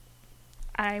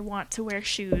 I want to wear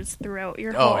shoes throughout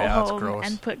your Oh, whole yeah, that's home gross.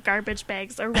 and put garbage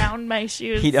bags around my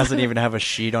shoes. He doesn't even have a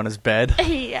sheet on his bed.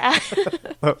 Yeah.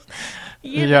 You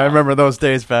Yeah, I know. remember those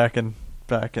days back in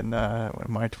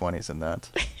my 20s and that.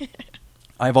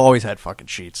 I've always had fucking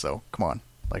sheets, though. Come on,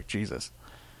 like Jesus,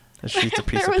 a sheet's a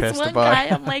piece There of was piss one to buy.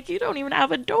 guy, I'm like, you don't even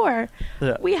have a door.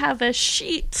 Yeah. We have a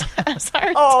sheet as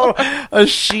our door. Oh, a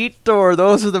sheet door.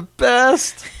 Those are the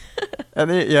best.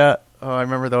 And I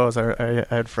remember those. I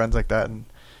had friends like that in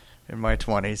my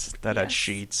 20s that had Yes.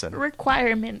 sheets and.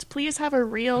 Requirement, please have a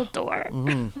real door.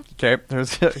 Okay,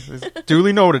 there's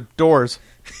duly noted doors.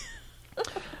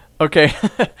 Okay,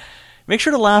 make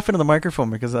sure to laugh into the microphone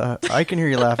because I can hear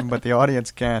you laughing, but the audience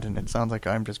can't, and it sounds like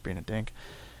I'm just being a dink.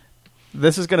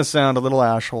 This is gonna sound a little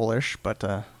asshole-ish, but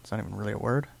it's not even really a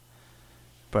word.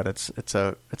 But it's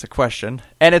a question,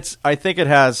 and I think it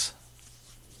has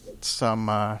some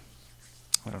I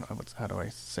don't know how do I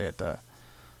say it,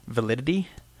 validity.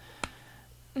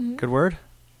 Mhm. Good word.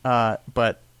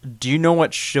 But do you know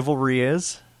what chivalry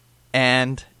is?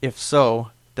 And if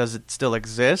so, does it still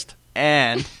exist?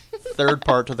 And third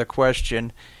part to the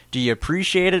question, do you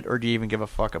appreciate it or do you even give a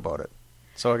fuck about it?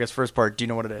 So I guess first part, do you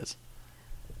know what it is?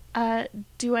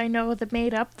 Do I know the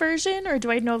made-up version, or do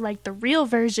I know, like, the real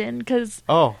version?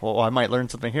 Oh, well, I might learn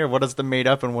something here. What is the made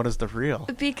up and what is the real?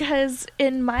 Because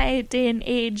in my day and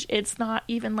age, it's not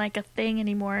even, like, a thing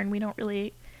anymore, and we don't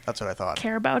really That's what I thought.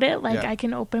 care about it. Like, Yeah. I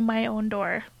can open my own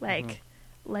door. Like,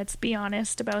 let's be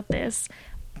honest about this.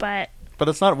 But But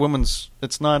it's not women's.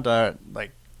 It's not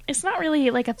like. it's not really,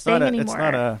 like, a It's thing not anymore. It's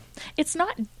not a. It's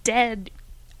not dead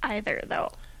either,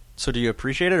 though. So do you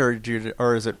appreciate it or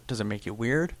does it make you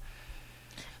weird?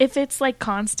 If it's, like,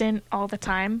 constant all the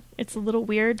time, it's a little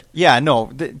weird. Yeah, no,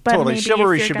 But totally. maybe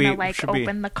Chivalry if you're should gonna, be like, should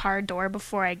open be, the car door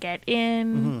before I get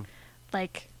in,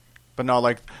 like... but not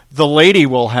like the lady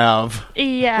will have.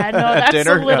 Yeah, no, that's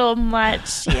dinner, a little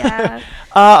much. Yeah.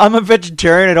 I'm a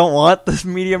vegetarian. I don't want this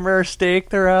medium rare steak,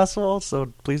 they're assholes.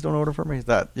 So please don't order for me.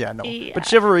 No. Yeah. But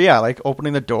chivalry, yeah, like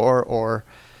opening the door or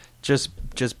just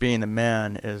being the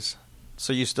man is.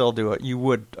 So you still do it. You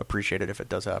would appreciate it if it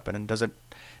does happen. And does it?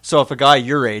 So if a guy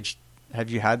your age, have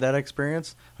you had that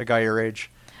experience? A guy your age?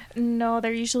 No,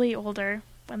 they're usually older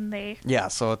when they. Yeah.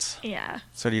 So it's. Yeah.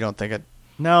 So you don't think it?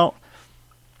 No.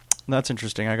 That's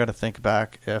interesting. I got to think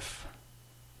back if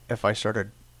I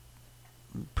started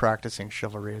practicing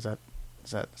chivalry. Is that?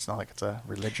 It's not like it's a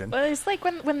religion. Well, it's like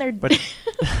when they're. But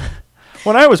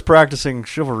when I was practicing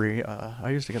chivalry, I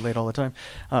used to get laid all the time.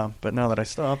 But now that I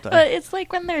stopped, But it's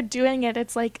like when they're doing it,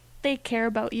 it's like they care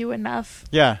about you enough.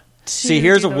 yeah. to See,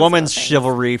 here's do a those woman's little things.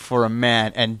 chivalry for a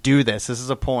man, and do this. This is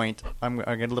a point. I got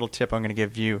a little tip I'm going to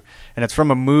give you, and it's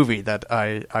from a movie that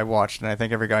I watched, and I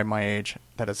think every guy my age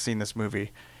that has seen this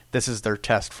movie, this is their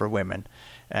test for women,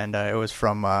 and it was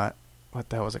from what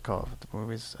the hell was it called? The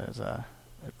movies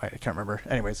I can't remember.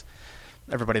 Anyways,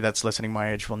 everybody that's listening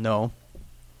my age will know.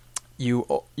 You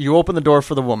open the door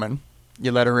for the woman,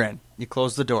 you let her in, you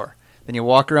close the door. Then you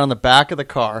walk around the back of the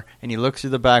car and you look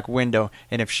through the back window.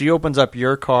 And if she opens up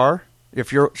your car,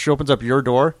 she opens up your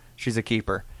door, she's a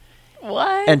keeper.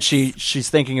 What? And she's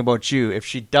thinking about you. If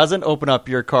she doesn't open up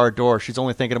your car door, she's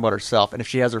only thinking about herself. And if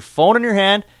she has her phone in your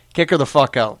hand, kick her the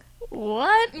fuck out.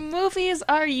 What movies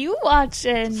are you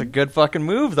watching? It's a good fucking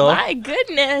move, though. My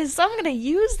goodness, I'm gonna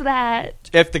use that.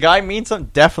 If the guy means something,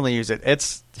 definitely use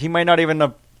it. He might not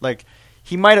even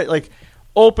he might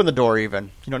open the door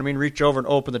even. You know what I mean? Reach over and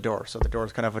open the door, so the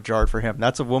door's kind of ajar for him.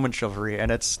 That's a woman chivalry,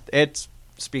 and it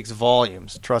speaks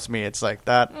volumes. Trust me, it's like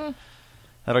that.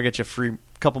 That'll get you free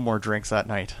couple more drinks that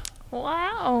night.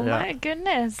 Wow, Yeah. my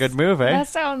goodness. Good move, eh? That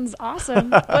sounds awesome.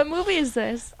 What movie is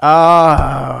this?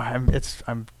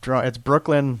 It's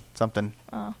Brooklyn something.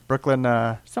 Oh, Brooklyn.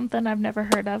 something I've never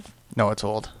heard of. No, it's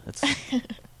old.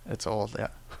 It's old. Yeah.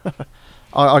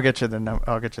 I'll get you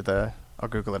the. I'll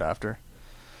Google it after.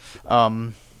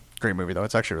 Great movie though.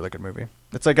 It's actually a really good movie.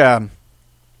 It's like a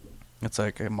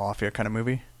mafia kind of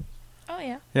movie. Oh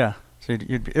yeah. Yeah. So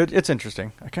it's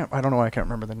interesting. I don't know why I can't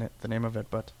remember the name of it,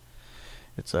 but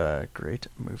it's a great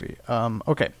movie.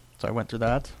 Okay. So I went through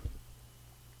that.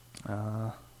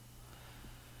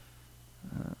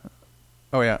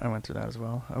 Oh yeah, I went through that as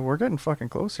well. We're getting fucking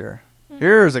close here.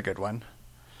 Here's a good one.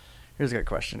 Here's a good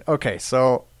question. Okay,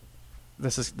 so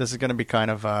this is going to be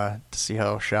kind of to see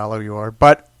how shallow you are,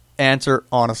 but answer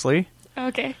honestly.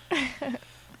 Okay.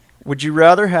 Would you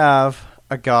rather have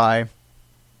a guy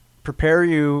prepare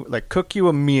you, like cook you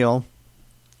a meal,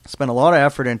 spend a lot of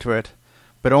effort into it,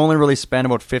 but only really spend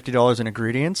about $50 in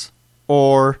ingredients,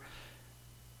 or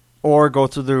go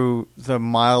through the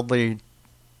mildly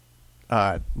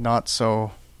not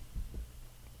so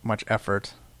much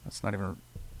effort? That's not even a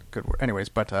good word. Anyways,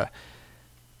 but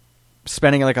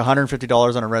spending like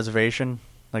 $150 on a reservation,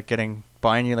 like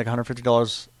buying you like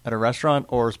 $150 at a restaurant,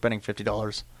 or spending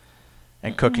 $50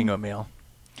 and cooking a meal.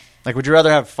 Like, would you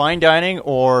rather have fine dining,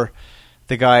 or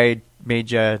the guy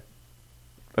made you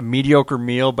a mediocre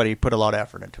meal, but he put a lot of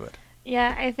effort into it?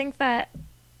 Yeah, I think that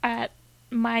at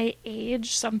my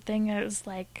age, something is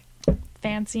like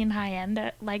fancy and high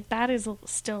end, like that is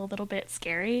still a little bit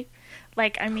scary.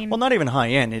 Like, I mean, well, not even high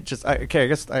end. It just I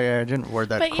guess I didn't word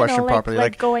that but, question properly.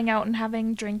 Like going out and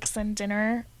having drinks and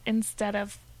dinner instead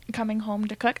of coming home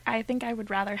to cook. I think I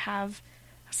would rather have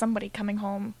somebody coming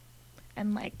home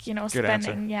and like, you know, good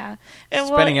spending answer. Yeah,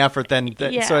 spending effort. Then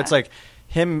yeah. So it's like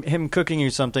him cooking you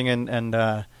something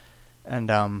and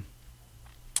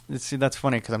see, that's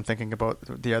funny because I'm thinking about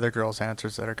the other girls'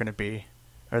 answers that are going to be.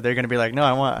 Are they going to be like, no,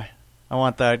 I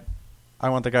want the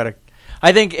guy to.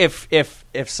 I think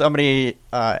if somebody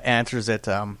answers it,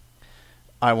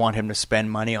 I want him to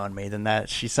spend money on me, then that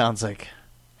she sounds like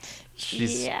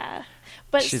she's. Yeah,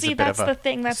 but she's see, that's the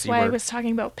thing. That's why I C-word. was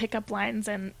talking about pickup lines,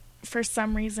 and for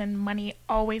some reason, money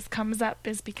always comes up,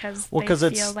 is because they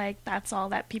feel like that's all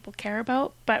that people care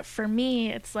about. But for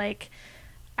me, it's like,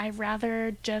 I'd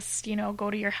rather just, you know,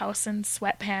 go to your house in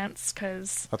sweatpants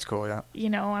because that's cool. Yeah. You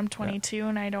know, I'm 22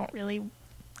 and I don't really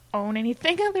own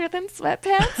anything other than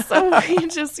sweatpants. So we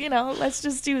just, you know, let's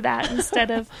just do that instead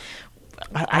of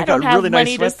I don't have really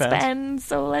money to spend,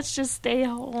 so let's just stay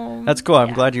home. That's cool.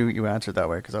 I'm glad you answered that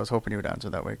way, because I was hoping you would answer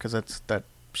that way, because that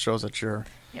shows that you're.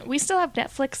 Yeah, we still have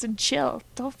Netflix and chill.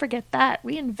 Don't forget that.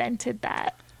 We invented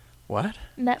that. What?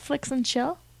 Netflix and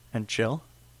chill. And chill.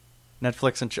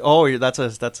 Netflix and chill. Oh, that's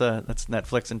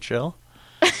Netflix and chill.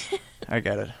 I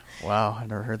get it. Wow, I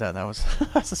never heard that.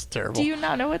 That's just terrible. Do you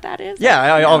not know what that is?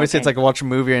 Yeah, obviously it's like watch a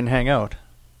movie and hang out,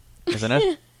 isn't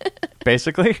it?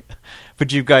 Basically,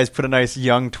 but you guys put a nice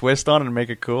young twist on it and make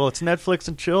it cool. It's Netflix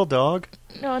and chill, dog.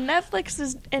 No,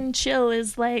 Netflix and chill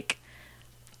is like,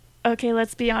 okay,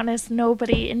 let's be honest,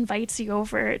 nobody invites you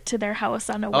over to their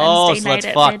house on a Wednesday night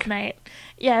at midnight.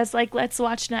 Yeah, it's like, let's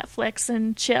watch Netflix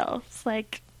and chill. It's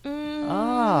like,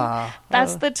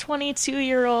 that's the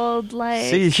 22-year-old, like.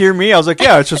 See, hear me? I was like,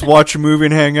 yeah, it's just watch a movie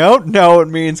and hang out. No, it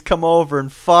means come over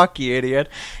and fuck, you idiot.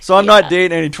 So I'm not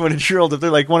dating any 22-year-old. If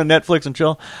they're like, want to Netflix and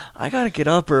chill, I gotta get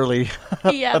up early.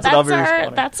 Yeah,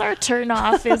 that's our turn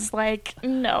off. Is like,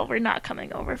 no, we're not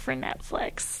coming over for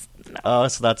Netflix. No.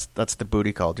 So that's the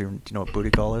booty call. Do you know what booty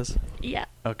call is? Yeah.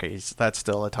 Okay, so that's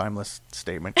still a timeless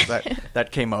statement, because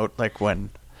that came out like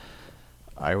when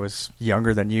I was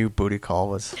younger than you. Booty call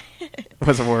was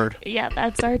a word. Yeah,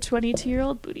 that's our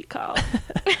 22-year-old booty call.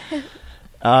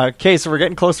 Okay, so we're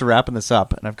getting close to wrapping this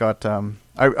up, and I've got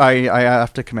I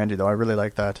have to commend you though. I really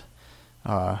like that.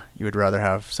 You would rather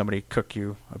have somebody cook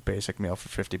you a basic meal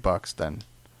for $50 than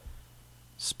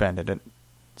spend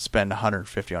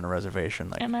 $150 on a reservation.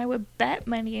 Like, and I would bet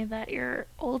money that your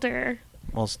older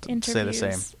interviews say the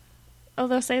same. Oh,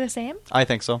 they'll say the same? I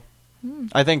think so.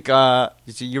 I think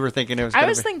you were thinking it was. I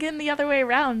was thinking the other way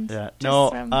around. Yeah,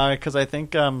 because I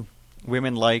think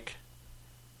women like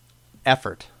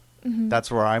effort. Mm-hmm. That's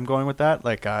where I'm going with that.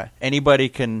 Like anybody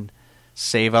can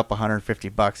save up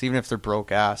 $150, even if they're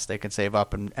broke ass. They can save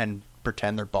up and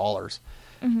pretend they're ballers.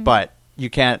 Mm-hmm. But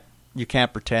you can't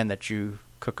pretend that you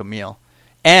cook a meal.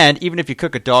 And even if you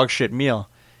cook a dog shit meal,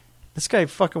 this guy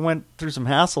fucking went through some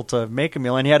hassle to make a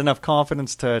meal, and he had enough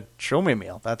confidence to show me a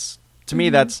meal. To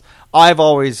me, I've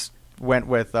always went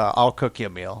with I'll cook you a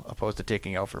meal opposed to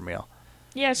taking you out for a meal.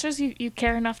 Yeah, it shows you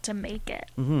care enough to make it.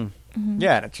 Mm-hmm. Mm-hmm.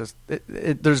 Yeah, and it's just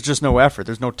there's just no effort.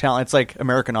 There's no talent. It's like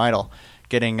American Idol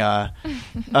getting a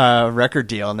record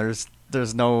deal, and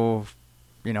there's no,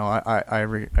 you know, I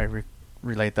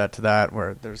relate that to that,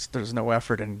 where there's no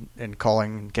effort in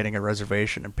calling and getting a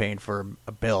reservation and paying for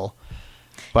a bill.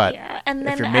 But yeah, and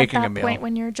then if you're making at that a meal, point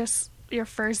when you're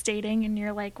first dating and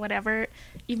you're like, whatever,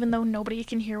 even though nobody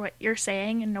can hear what you're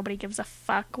saying and nobody gives a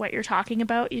fuck what you're talking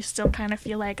about, you still kind of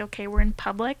feel like, okay, we're in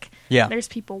public. Yeah. There's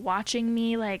people watching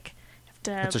me, like,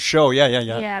 it's a show. Yeah.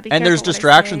 Yeah, and there's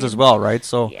distractions as well, right?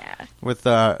 So with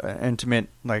intimate,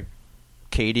 like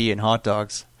Katie and hot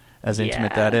dogs, as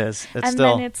intimate Yeah. that is. It's And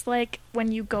still then it's like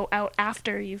when you go out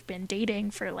after you've been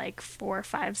dating for like 4,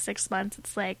 5, 6 months,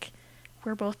 it's like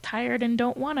we're both tired and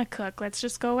don't want to cook. Let's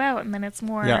just go out, and then it's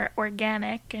more Yeah.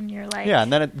 organic, and you're like, yeah,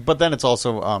 and then but then it's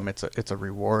also it's a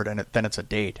reward, and then it's a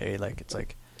date. Hey, like it's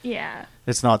like yeah,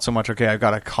 it's not so much okay. I've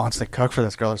got to constantly cook for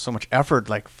this girl. There's so much effort.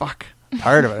 Like fuck, I'm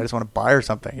tired of it. I just want to buy her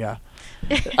something. Yeah,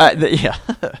 yeah.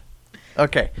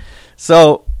 Okay,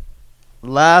 so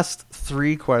last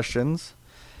 3 questions,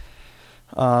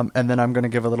 and then I'm going to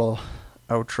give a little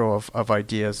outro of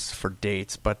ideas for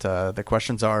dates. But the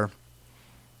questions are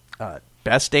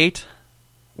best date,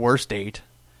 worst date,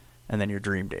 and then your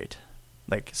dream date,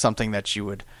 like something that you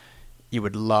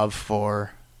would love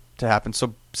for to happen.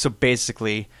 So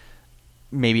basically,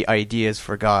 maybe ideas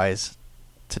for guys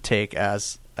to take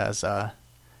as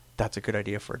that's a good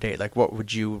idea for a date. Like what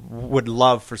would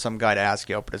love for some guy to ask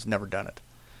you out but has never done it.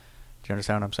 Do you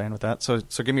understand what I'm saying with that? So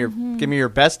give me your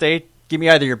best date. Give me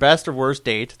either your best or worst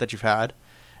date that you've had,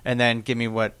 and then give me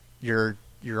what your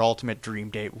ultimate dream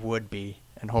date would be,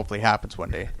 and hopefully happens one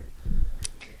day.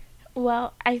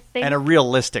 well, I think, And a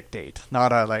realistic date,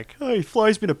 not a like, oh, he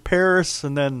flies me to Paris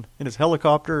and then in his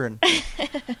helicopter and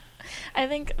I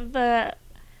think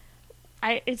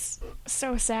it's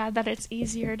so sad that it's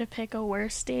easier to pick a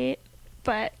worst date,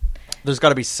 but there's got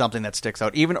to be something that sticks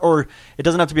out. Or it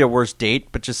doesn't have to be a worst date,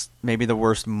 but just maybe the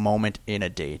worst moment in a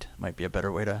date might be a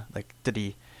better way to, like, did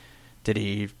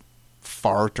he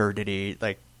fart, or did he,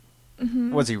 like,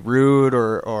 was he rude,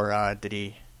 or did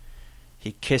he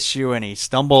kiss you and he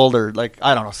stumbled, or like,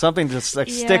 I don't know, something just like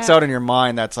sticks Yeah. out in your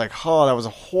mind that's like, oh, that was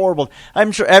a horrible.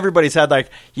 I'm sure everybody's had,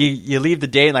 like, you leave the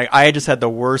date and like, I just had the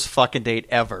worst fucking date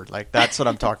ever. Like, that's what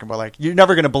I'm talking about. Like, you're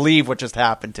never gonna believe what just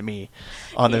happened to me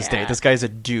on this Yeah. date. This guy's a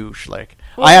douche. Like,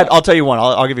 Well- I'll tell you one.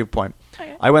 I'll give you a point.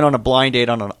 Okay. I went on a blind date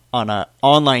on an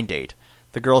online date.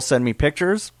 The girl sent me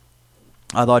pictures.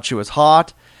 I thought she was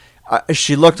hot.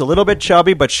 She looked a little bit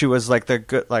chubby, but she was like the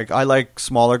good. Like, I like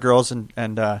smaller girls, and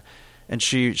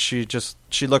she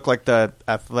looked like the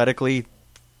athletically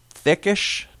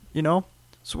thickish, you know,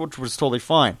 so which was totally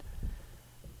fine.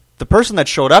 The person that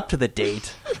showed up to the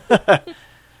date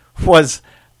was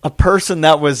a person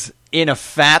that was in a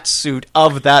fat suit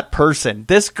of that person.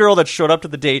 This girl that showed up to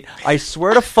the date, I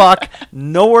swear to fuck,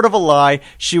 no word of a lie,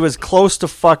 she was close to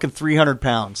fucking 300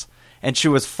 pounds, and she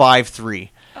was 5'3".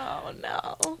 oh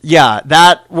no. Yeah,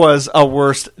 that was a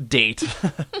worst date.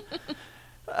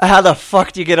 How the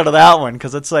fuck do you get out of that one?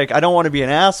 Because it's like, I don't want to be an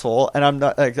asshole, and I'm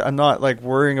not like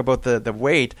worrying about the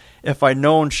weight. If I'd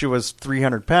known she was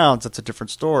 300 pounds, that's a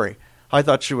different story. I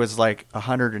thought she was like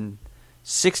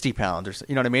 160 pounds, or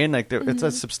you know what I mean? Like, it's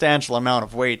a substantial amount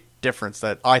of weight difference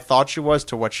that I thought she was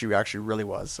to what she actually really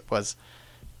was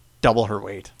double her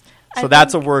weight. So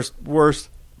that's a worst.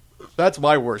 That's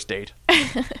my worst date.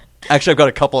 Actually, I've got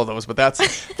a couple of those, but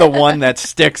that's the one that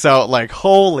sticks out. Like,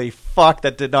 holy fuck,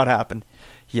 that did not happen.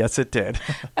 Yes, it did.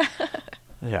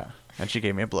 Yeah, and she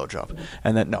gave me a blowjob.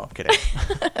 And then, no, I'm kidding.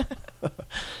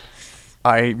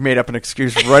 I made up an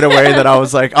excuse right away that I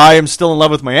was like, I am still in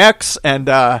love with my ex,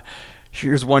 and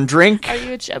here's one drink. Are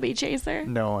you a chubby chaser?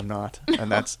 No, I'm not.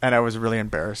 And I was really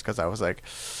embarrassed because I was like,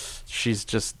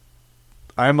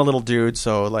 I'm a little dude,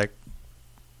 so like,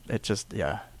 it just,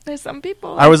 yeah. There's some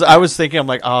people. I was thinking, I'm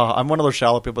like, oh, I'm one of those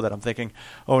shallow people that I'm thinking,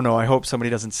 oh no, I hope somebody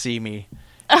doesn't see me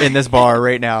in this bar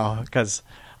right now, because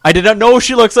I did not know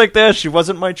she looks like this. She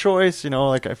wasn't my choice, you know.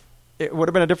 Like, it would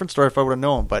have been a different story if I would have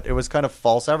known, but it was kind of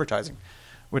false advertising,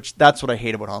 which that's what I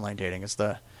hate about online dating. Is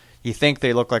you think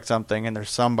they look like something and they're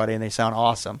somebody and they sound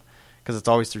awesome because it's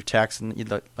always through text, and you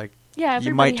like, yeah, everybody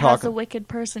you might has talk a wicked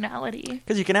personality.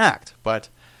 because you can act, but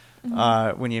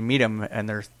when you meet them and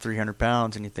they're 300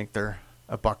 pounds and you think they're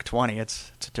 $120,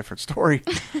 it's a different story.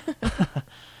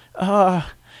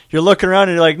 You're looking around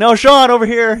and you're like, no, Shawn, over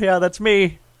here. Yeah, that's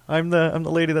me. I'm the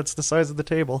lady that's the size of the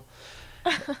table.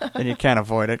 And you can't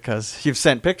avoid it because you've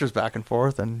sent pictures back and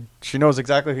forth, and she knows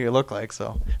exactly who you look like.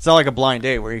 So it's not like a blind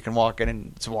date where you can walk in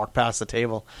and just walk past the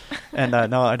table. And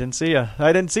no, I didn't see you.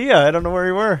 I don't know where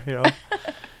you were. You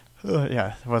know.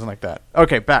 Yeah, it wasn't like that.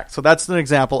 Okay, back. So that's an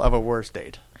example of a worst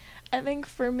date. I think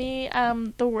for me,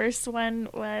 the worst one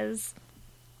was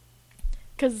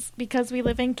because we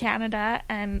live in Canada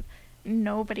and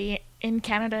nobody in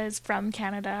Canada is from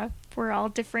Canada. We're all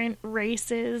different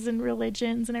races and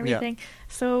religions and everything. Yeah.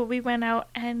 So we went out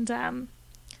and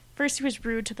first he was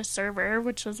rude to the server,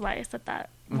 which was why I said that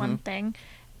one thing.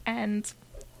 And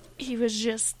he was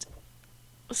just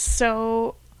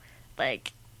so,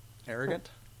 like...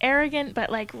 Arrogant,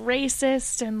 but, like,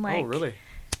 racist and, like... Oh, really?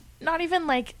 Not even,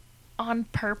 like, on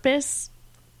purpose.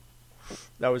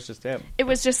 That was just him. It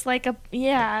was just like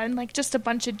and like just a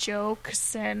bunch of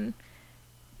jokes and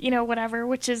whatever,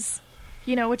 which is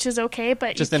okay,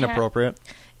 but Just you can't- inappropriate.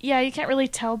 Yeah, you can't really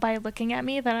tell by looking at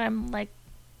me that I'm like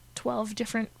 12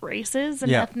 different races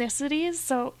and Yeah. ethnicities.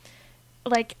 So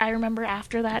like I remember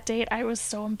after that date I was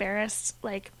so embarrassed.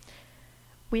 Like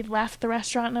we left the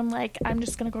restaurant and I'm like, I'm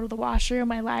just gonna go to the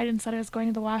washroom. I lied and said I was going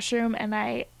to the washroom, and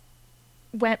I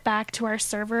went back to our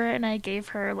server and I gave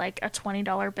her like a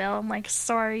 $20 bill. I'm like,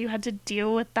 sorry you had to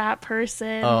deal with that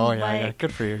person. Oh, yeah, like, yeah.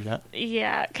 Good for you. Yeah.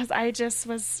 Yeah, because I just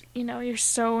was, you're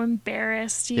so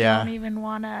embarrassed. You Yeah. don't even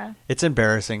want to. It's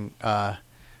embarrassing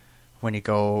when you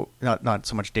go, not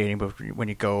so much dating, but when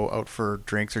you go out for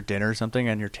drinks or dinner or something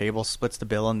and your table splits the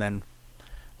bill and then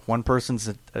one person's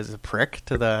is a prick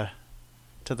to the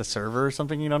server or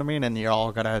something, you know what I mean? And you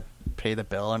all got to pay the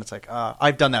bill, and it's like,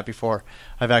 I've done that before.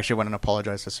 I've actually went and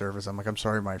apologized to servers. I'm like, I'm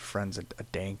sorry, my friend's a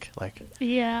dank. Like,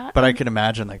 Yeah. but I can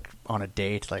imagine, like, on a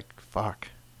date, like, fuck.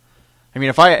 I mean,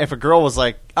 if a girl was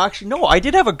like, actually, no, I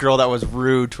did have a girl that was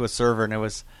rude to a server, and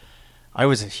I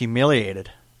was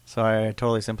humiliated. So I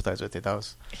totally sympathize with you. That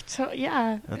was, So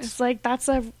yeah, it's like that's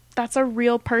a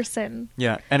real person.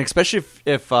 yeah, and especially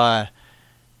if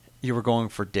you were going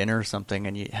for dinner or something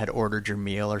and you had ordered your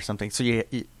meal or something, so you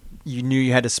knew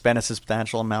you had to spend a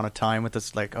substantial amount of time with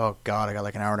this. Like, oh god, I got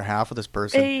like an hour and a half with this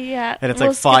person. Yeah, And it's we'll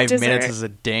like skip 5 dessert. minutes as a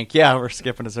dink. Yeah, we're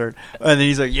skipping dessert. And then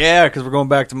he's like, yeah, because we're going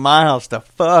back to my house to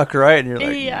fuck, right? And you're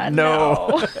like, Yeah,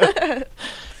 no.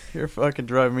 You're fucking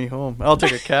driving me home. I'll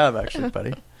take a cab, actually,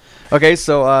 buddy. Okay,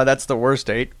 so that's the worst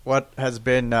date. What has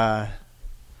been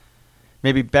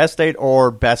maybe best date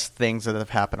or best things that have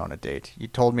happened on a date? You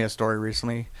told me a story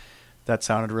recently that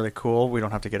sounded really cool. We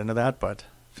don't have to get into that, but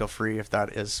feel free if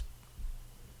that is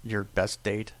your best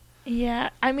date. Yeah,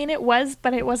 I mean it was,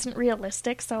 but it wasn't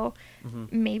realistic. So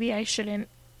Mm-hmm. maybe I shouldn't.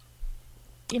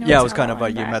 Yeah, it was tell kind of on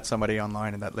you that. met somebody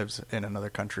online and that lives in another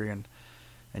country and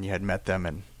you had met them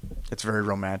and it's very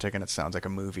romantic and it sounds like a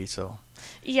movie. So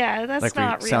Yeah, that's like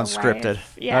not real sounds life. scripted.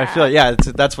 Yeah, I feel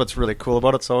that's what's really cool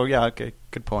about it. So yeah, okay,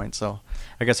 good point. So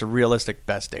I guess a realistic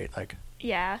best date, like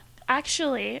Yeah,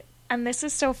 actually, and this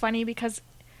is so funny because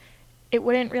it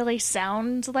wouldn't really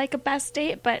sound like a best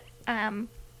date, but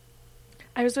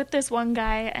I was with this one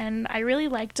guy and I really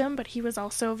liked him, but he was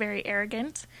also very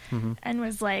arrogant and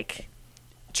was like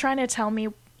trying to tell me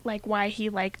like why he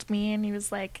liked me, and he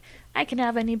was like, I can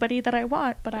have anybody that I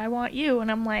want, but I want you.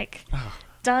 And I'm like,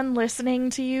 done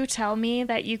listening to you tell me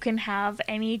that you can have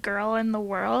any girl in the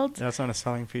world. that's not a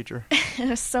selling feature.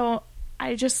 So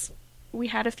we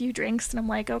had a few drinks and I'm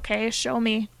like, okay, show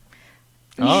me.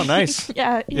 Oh, nice.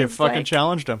 Yeah. You he's fucking like,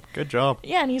 challenged him. Good job.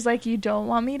 yeah, and he's like, you don't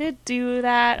want me to do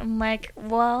that? I'm like,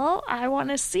 well, I want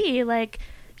to see. Like,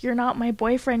 you're not my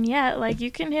boyfriend yet. Like,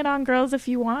 you can hit on girls if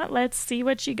you want. Let's see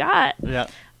what you got. Yeah.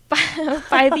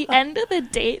 By the end of the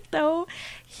date, though,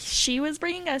 she was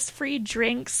bringing us free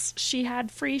drinks. She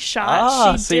had free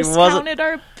shots. She discounted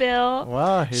our bill.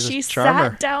 Wow, he's She a charmer.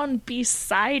 sat down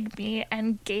beside me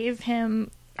and gave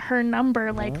him her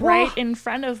number, like, What? right in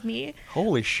front of me.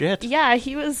 Holy shit. Yeah,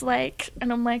 he was like,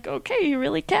 and I'm like, okay, you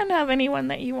really can have anyone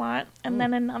that you want. And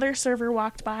then another server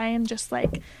walked by and just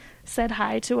like said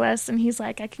hi to us, and he's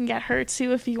like, I can get her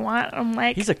too if you want. I'm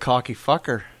like, He's a cocky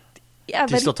fucker. yeah,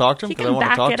 Do you but still talk to him? he 'Cause I can wanna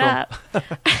back talk it to him. up.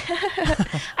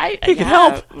 He can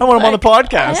help. I want him on the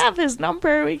podcast. I have his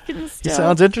number. We can He still.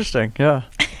 sounds interesting. Yeah.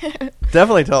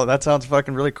 Definitely tell him. That sounds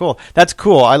fucking really cool. That's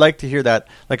cool. I like to hear that.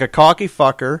 Like a cocky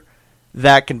fucker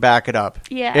that can back it up.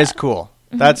 Yeah. Is cool.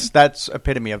 That's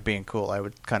epitome of being cool. I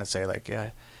would kind of say like,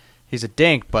 yeah, he's a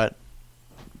dink, but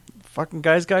fucking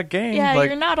guy's got game. Yeah, like,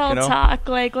 you're not all you know? talk.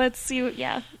 Like, let's see.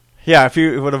 Yeah. Yeah, if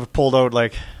you would have pulled out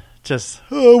like just,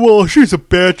 oh well, she's a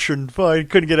bitch and fine,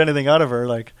 couldn't get anything out of her.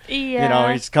 Like, Yeah. you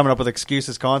know, he's coming up with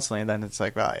excuses constantly, and then it's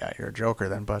like, well, yeah, you're a joker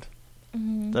then. But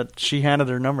that she handed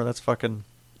her number. That's fucking.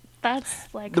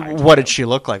 That's like. hard to What do. did she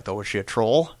look like though? Was she a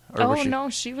troll? Or Oh was she... no,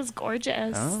 she was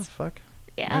gorgeous. Oh fuck.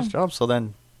 Yeah. Nice job. So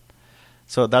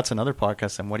that's another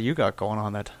podcast. Then what do you got going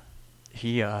on that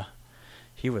he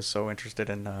was so interested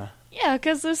in? Yeah,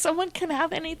 because if someone can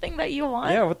have anything that you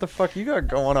want. Yeah, what the fuck you got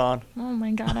going on? Oh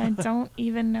my god, I don't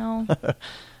even know.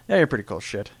 Yeah, you're pretty cool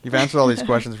shit. You've answered all these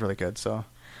questions really good. So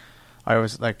I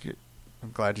was like,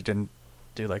 I'm glad you didn't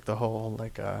do like the whole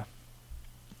like.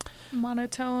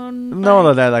 Monotone.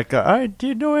 No, that like, do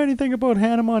you know anything about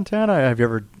Hannah Montana? Have you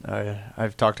ever?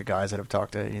 I've talked to guys that have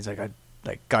talked to. He's like,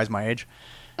 like guys my age,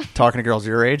 talking to girls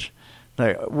your age.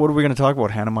 Like, what are we going to talk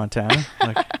about, Hannah Montana?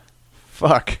 Like,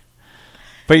 fuck.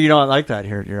 But you don't like that.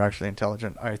 You're actually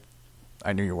intelligent.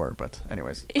 I knew you were, but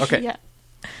anyways, okay. Yeah.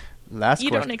 last You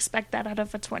question. don't expect that out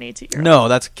of a 22-year-old. No,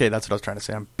 that's okay. That's what I was trying to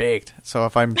say. I'm baked. So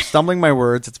if I'm stumbling my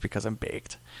words, it's because I'm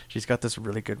baked. She's got this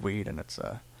really good weed, and it's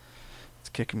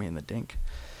kicking me in the dink.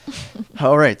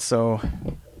 All right, so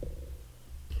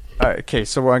okay,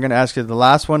 so I'm gonna ask you. The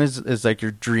last one is like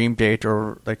your dream date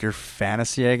or like your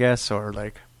fantasy, I guess, or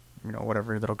like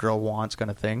whatever your little girl wants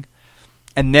kind of thing.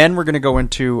 And then we're gonna go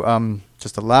into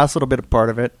just the last little bit of part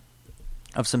of it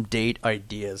of some date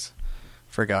ideas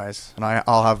for guys, and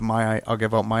I'll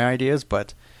give out my ideas,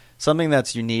 but something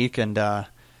that's unique and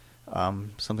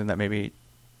something that maybe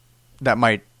that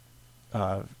might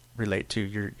relate to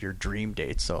your dream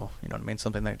date. So you know what I mean,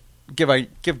 something that give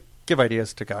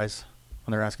ideas to guys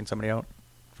when they're asking somebody out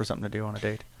for something to do on a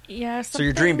date. Yeah. So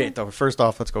your dream date, though. First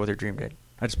off, let's go with your dream date.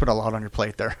 I just put a lot on your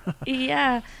plate there.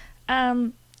 Yeah.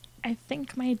 I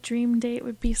think my dream date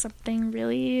would be something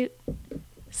really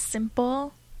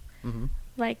simple. Mm-hmm.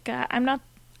 Like I'm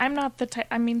not the type.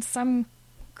 I mean, some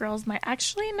girls might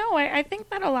actually. No, I think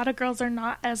that a lot of girls are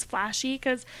not as flashy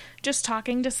because just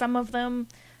talking to some of them.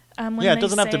 When yeah, it they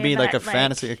doesn't have to say be like that, a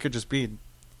fantasy. It could just be.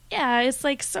 Yeah, it's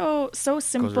like so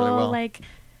simple. really well. Like,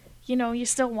 you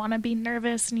still want to be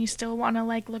nervous and you still want to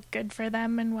like look good for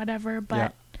them and whatever.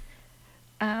 But,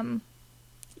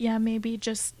 yeah, maybe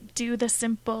just do the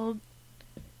simple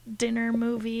dinner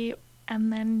movie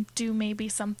and then do maybe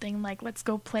something like let's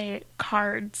go play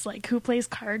cards. Like, who plays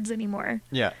cards anymore?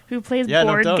 Yeah. Who plays Yeah,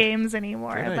 no board doubt. games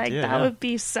anymore? Good Like idea, that yeah. would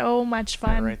be so much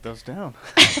I'll fun. write those down.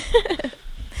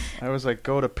 I was like,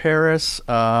 go to Paris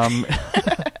in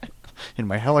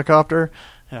my helicopter.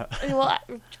 Yeah. Well,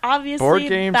 obviously Board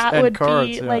games that and would cards,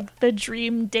 be yeah. like the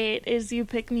dream date is you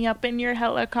pick me up in your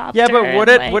helicopter. Yeah, but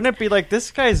and, wouldn't it be like,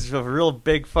 this guy's a real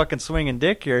big fucking swinging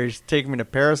dick here. He's taking me to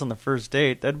Paris on the first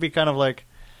date. That'd be kind of like,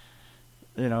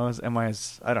 I don't know. I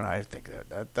think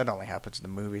that only happens in the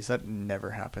movies. That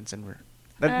never happens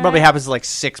that probably happens to like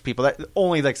 6 people. That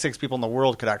only like 6 people in the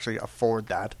world could actually afford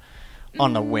that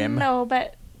on the whim. No,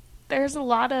 but there's a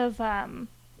lot of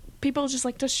people just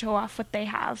like to show off what they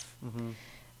have. Mm-hmm.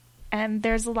 And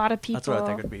there's a lot of people. That's what I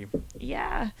think would be.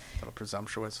 Yeah. A little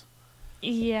presumptuous.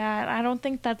 Yeah, I don't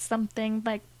think that's something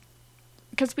like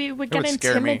because we would get would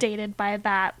scare me. intimidated by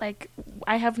that. Like,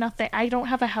 I have nothing. I don't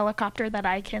have a helicopter that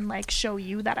I can like show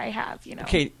you that I have.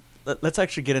 Okay, let's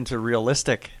actually get into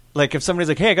realistic. Like, if somebody's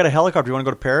like, "Hey, I got a helicopter. You want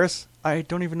to go to Paris?" I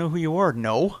don't even know who you are.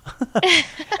 No.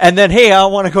 And then, "Hey, I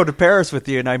want to go to Paris with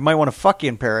you, and I might want to fuck you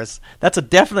in Paris." That's a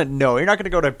definite no. You're not going to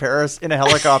go to Paris in a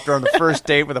helicopter on the first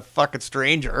date with a fucking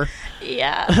stranger.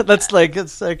 Yeah. It's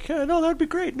like, no, that'd be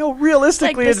great. No,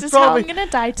 realistically, This it's is how probably I'm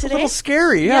gonna die a today. little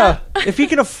scary. Yeah. If he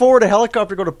can afford a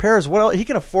helicopter to go to Paris, what else? He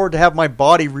can afford to have my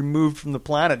body removed from the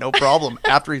planet, no problem.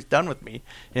 After he's done with me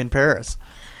in Paris.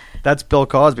 That's Bill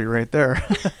Cosby right there.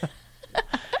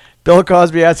 Bill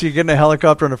Cosby asks you to get in a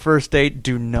helicopter on a first date.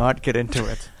 Do not get into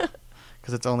it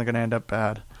because it's only going to end up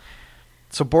bad.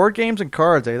 So board games and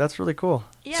cards, that's really cool.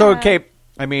 Yeah. So, okay,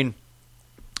 I mean,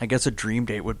 I guess a dream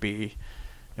date would be,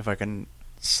 if I can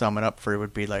sum it up for you,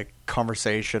 would be like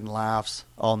conversation, laughs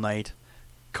all night,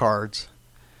 cards,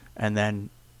 and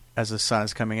then as the sun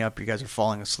is coming up, you guys are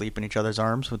falling asleep in each other's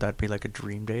arms. Would that be like a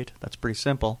dream date? That's pretty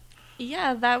simple.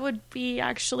 Yeah, that would be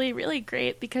actually really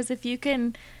great because if you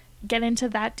can get into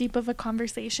that deep of a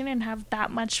conversation and have that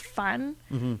much fun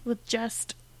with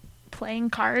just playing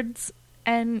cards,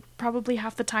 and probably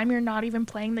half the time you're not even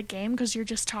playing the game because you're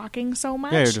just talking so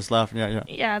much. Yeah, you're just laughing. Yeah.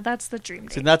 Yeah, that's the dream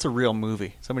date. See, that's a real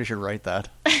movie. Somebody should write that.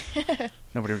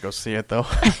 Nobody would go see it though.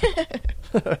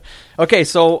 Okay,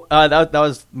 so that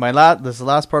was this is the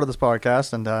last part of this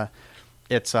podcast, and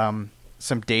it's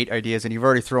some date ideas, and you've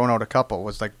already thrown out a couple.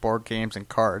 Was like board games and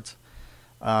cards.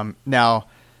 Now,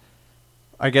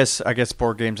 I guess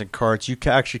board games and cards. You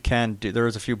actually can do. There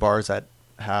is a few bars that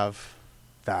have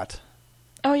that.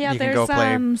 Oh yeah, You can go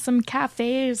play. there's some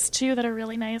cafes too that are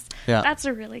really nice. Yeah. That's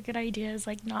a really good idea. Is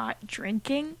like not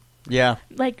drinking. Yeah,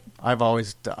 Like I've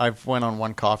went on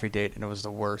one coffee date and it was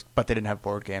the worst, but they didn't have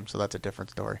board games, so that's a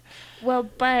different story. well,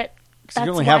 but 'Cause that's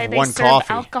you only why have they one serve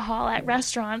coffee. alcohol at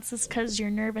restaurants is because you're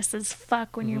nervous as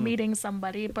fuck when you're meeting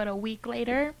somebody. But a week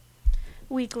later,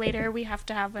 we have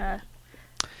to have a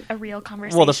real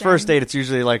conversation. Well, the first date, it's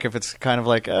usually like if it's kind of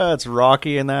like it's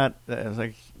rocky and that. It's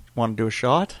like, want to do a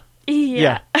shot?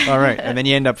 Yeah. All right, and then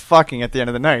you end up fucking at the end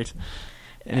of the night,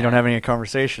 and you don't have any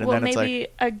conversation. And Well, then it's maybe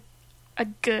like,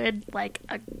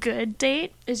 a good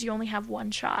date is you only have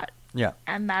one shot. yeah,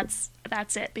 And that's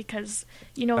it because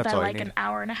That's that all you like need. an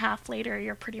hour and a half later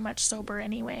you're pretty much sober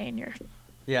anyway and you're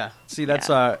yeah. See, that's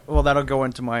Yeah. well, that'll go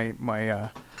into my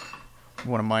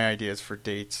one of my ideas for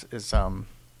dates is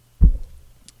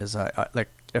like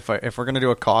if we're gonna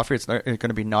do a coffee, it's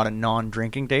gonna be not a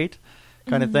non-drinking date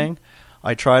kind of thing.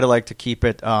 I try to like to keep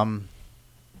it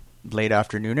late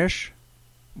afternoonish,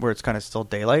 where it's kind of still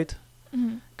daylight.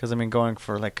 Because I mean, going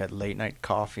for like a late night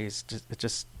coffee is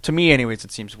just to me, anyways,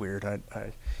 it seems weird.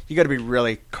 You got to be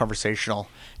really conversational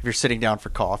if you're sitting down for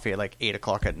coffee at like 8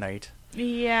 o'clock at night.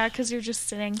 Yeah, because you're just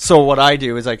sitting. So what I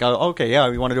do is like, okay, yeah,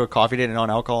 we want to do a coffee date, a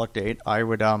non-alcoholic date. I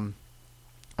would I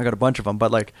got a bunch of them,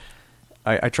 but like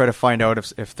I try to find out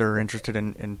if they're interested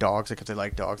in dogs because they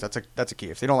like dogs. That's a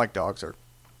key. If they don't like dogs,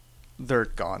 they're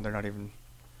gone. They're not even.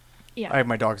 Yeah. I have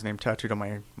my dog's name tattooed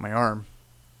on my arm.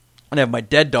 And I have my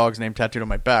dead dog's name tattooed on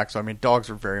my back. So, I mean, dogs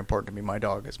are very important to me. My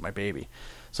dog is my baby.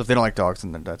 So if they don't like dogs,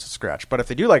 then that's a scratch. But if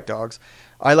they do like dogs,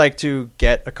 I like to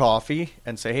get a coffee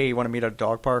and say, hey, you want to meet at a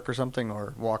dog park or something?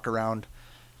 Or walk around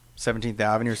 17th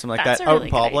Avenue or something like That's that a out really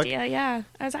in public. good idea, yeah.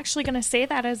 I was actually going to say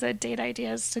that as a date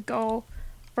idea is to go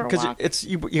for a walk. Because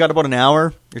you got about an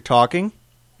hour, you're talking,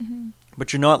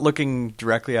 but you're not looking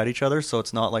directly at each other. So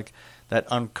it's not like that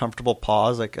uncomfortable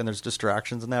pause, and there's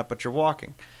distractions and that, but you're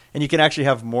walking. And you can actually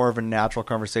have more of a natural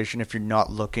conversation if you're not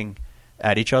looking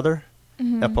at each other,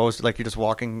 opposed to like you're just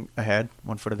walking ahead,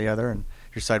 one foot or the other, and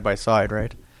you're side by side,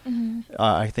 right?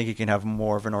 I think you can have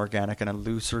more of an organic and a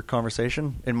looser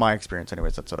conversation. In my experience,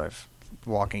 anyways, that's what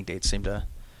walking dates seem to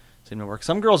work.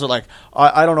 Some girls are like,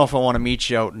 I don't know if I want to meet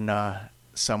you out in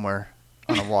somewhere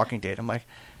on a walking date. I'm like,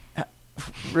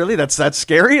 really? That's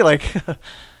scary? Like,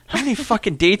 how many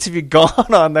fucking dates have you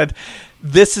gone on that?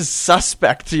 This is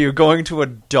suspect to you going to a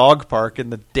dog park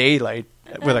in the daylight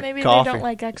with a maybe coffee. They don't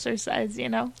like exercise, you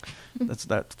know. That's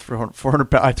that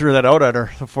 400. I threw that out at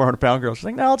her. The 400-pound girl. She's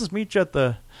like, "No, I'll just meet you at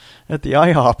the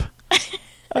IHOP."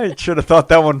 I should have thought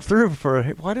that one through.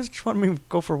 Why does she want me to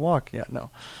go for a walk? Yeah,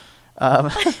 no.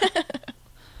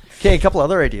 Okay, a couple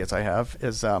other ideas I have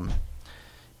is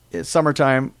it's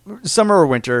summertime, summer or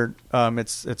winter.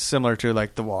 It's similar to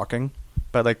like the walking,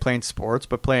 but like playing sports,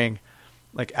 but playing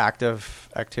like active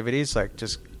activities, like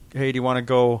just, hey, do you want to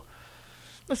go?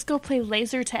 Let's go play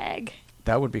laser tag.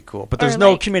 That would be cool. But there's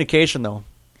no communication though.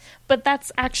 But that's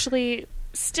actually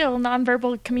still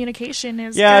nonverbal communication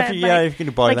is good. If you can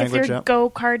do body like language. If you're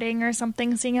go-karting or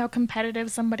something, seeing how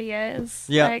competitive somebody is.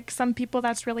 Yeah. Like some people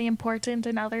that's really important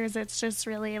and others it's just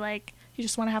really like you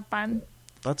just want to have fun.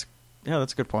 That's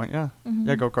a good point. Yeah.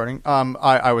 Yeah, go-karting.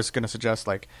 I was going to suggest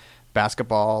like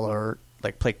basketball or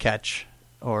like play catch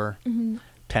or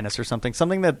tennis or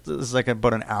something that is like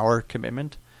about an hour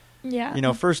commitment. Yeah. You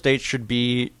know, first date should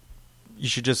be, you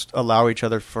should just allow each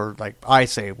other for like, I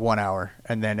say 1 hour.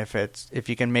 And then if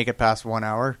you can make it past 1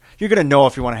 hour, you're going to know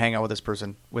if you want to hang out with this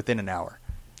person within an hour.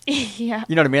 Yeah.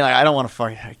 You know what I mean? Like, I don't want to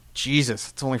fight. Like,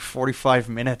 Jesus, it's only 45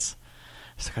 minutes.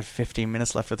 I got 15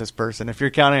 minutes left with this person. If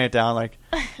you're counting it down, like,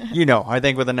 you know, I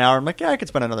think with an hour, I'm like, yeah, I could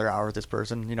spend another hour with this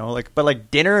person, you know, like, but like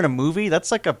dinner and a movie,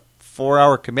 that's like a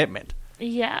 4-hour commitment.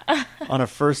 Yeah. On a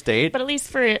first date. But at least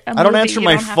for a movie, I don't answer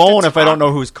my phone if I don't talk.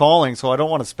 know who's calling, so I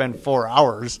don't want to spend 4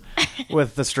 hours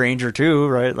with the stranger too,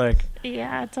 right? Like,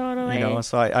 yeah, totally. you know,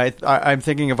 so I'm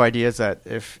thinking of ideas that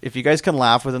if you guys can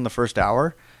laugh within the first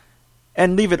hour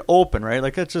and leave it open, right?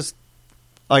 Like, it's just,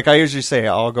 like I usually say,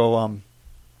 I'll go,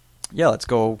 yeah, let's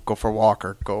go for a walk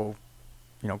or go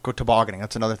tobogganing.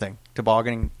 That's another thing.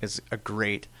 Tobogganing is a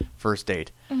great first date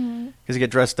because you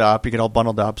get dressed up, you get all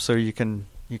bundled up, so you can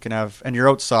have, and you're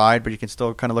outside, but you can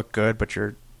still kind of look good, but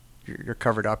you're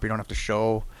covered up. You don't have to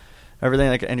show everything,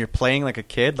 like, and you're playing like a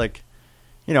kid, like,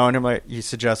 you know. And I'm like, you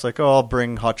suggest like, oh, I'll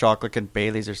bring hot chocolate and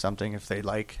Bailey's or something if they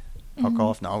like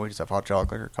alcohol. If not, we just have hot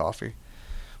chocolate or coffee,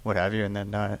 what have you. And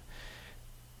then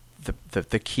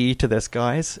the key to this,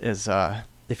 guys, is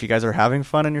if you guys are having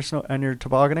fun and you're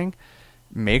tobogganing,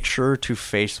 make sure to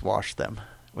face wash them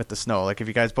with the snow. Like, if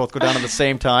you guys both go down at the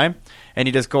same time and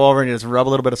you just go over and you just rub a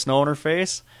little bit of snow on her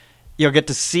face, you'll get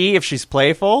to see if she's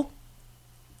playful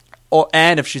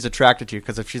and if she's attracted to you.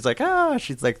 Because if she's like,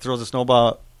 she's like throws a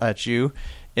snowball at you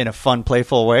in a fun,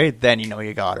 playful way, then you know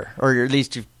you got her. Or at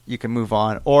least you can move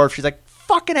on. Or if she's like,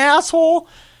 fucking asshole,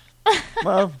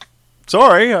 well,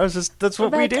 sorry, that's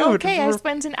what we do. Okay, I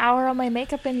spent an hour on my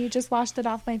makeup and you just washed it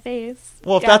off my face.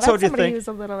 Well, if that's what you somebody think. who's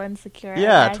a little insecure.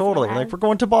 Yeah, totally. Like, we're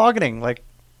going tobogganing. Like,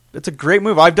 it's a great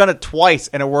move. I've done it twice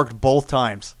and it worked both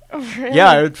times. Really?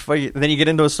 Yeah, then you get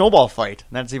into a snowball fight,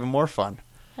 and that's even more fun.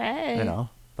 Hey. You know,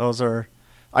 those are,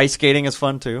 ice skating is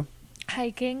fun too.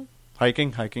 Hiking.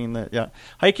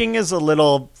 Hiking is a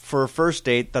little, for a first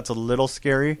date, that's a little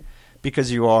scary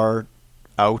because you are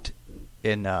out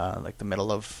in like the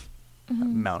middle of a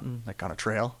mountain, like on a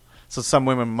trail. So some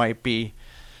women might be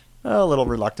a little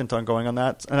reluctant on going on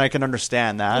that, and I can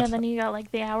understand that. Yeah, then you got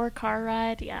like the hour car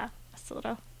ride. Yeah, that's a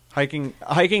little. Hiking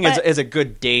But- is a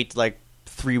good date, like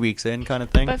 3 weeks in kind of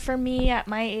thing. But for me, at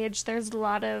my age, there's a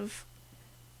lot of,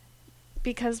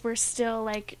 because we're still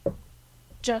like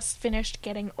just finished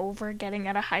getting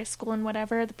out of high school and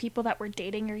whatever. The people that we're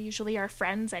dating are usually our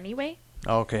friends anyway.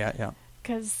 Oh, okay, yeah.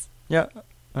 Because Yeah.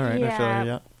 All right, I feel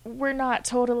you, yeah. we're not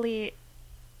totally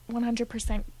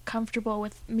 100% comfortable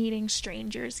with meeting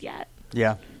strangers yet.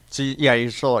 Yeah. So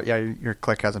your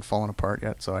clique hasn't fallen apart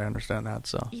yet, so I understand that.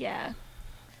 So Yeah.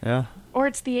 yeah. Or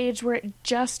it's the age where it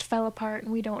just fell apart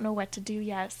and we don't know what to do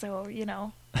yet. So, Yeah.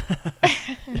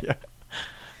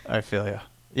 I feel you.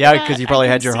 Yeah, because you probably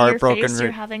had your heart broken.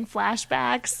 You're having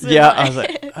flashbacks. Yeah, I was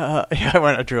like,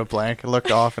 I drew a blank. I looked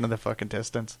off into the fucking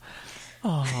distance.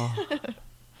 Oh.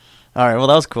 All right, well,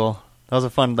 that was cool. That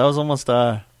was almost, it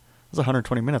was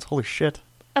 120 minutes. Holy shit.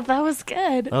 That was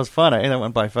good. That was fun. That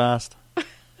went by fast. That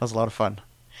was a lot of fun.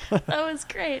 That was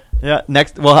great. Yeah,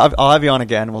 next, I'll have you on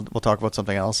again. We'll talk about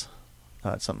something else.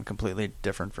 Something completely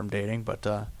different from dating, but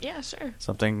Yeah, sure.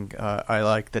 something I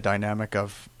like the dynamic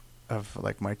of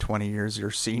like my 20 years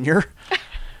your senior.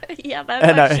 Yeah, that's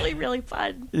And actually really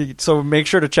fun. So make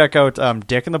sure to check out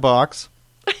Dick in the Box,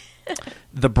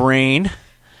 The Brain,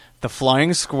 The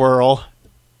Flying Squirrel,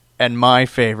 and my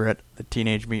favorite, The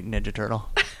Teenage Mutant Ninja Turtle.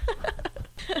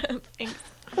 Thanks.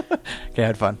 Okay, I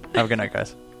had fun. Have a good night,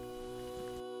 guys.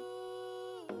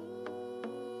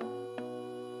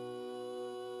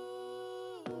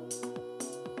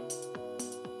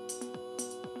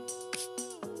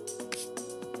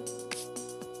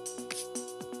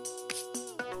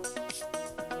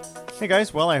 Hey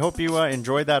guys, well, I hope you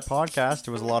enjoyed that podcast.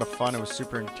 It was a lot of fun. It was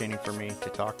super entertaining for me to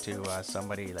talk to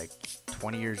somebody like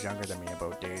 20 years younger than me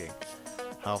about dating.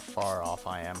 How far off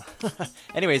I am.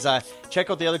 Anyways, check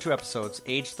out the other 2 episodes,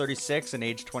 Age 36 and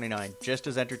Age 29. Just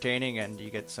as entertaining, and you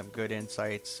get some good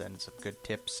insights and some good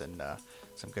tips and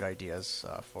some good ideas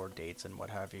for dates and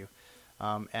what have you.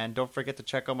 And don't forget to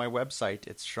check out my website.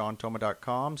 It's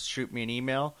ShawnToma.com. Shoot me an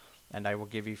email, and I will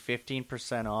give you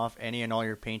 15% off any and all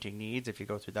your painting needs if you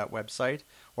go through that website.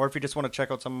 Or if you just want to check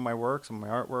out some of my work, some of my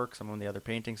artwork, some of the other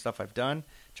painting stuff I've done,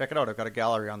 check it out. I've got a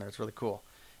gallery on there. It's really cool.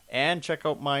 And check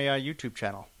out my YouTube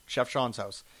channel, Chef Shawn's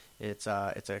House. It's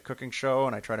a cooking show,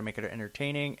 and I try to make it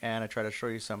entertaining, and I try to show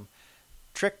you some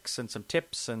tricks and some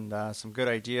tips and some good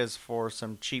ideas for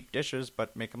some cheap dishes,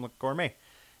 but make them look gourmet.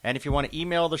 And if you want to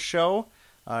email the show,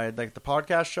 like the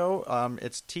podcast show,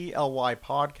 it's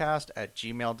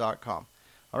tlypodcast@gmail.com.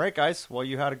 All right, guys. Well,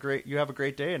 you have a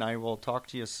great day, and I will talk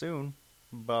to you soon.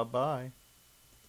 Bye-bye.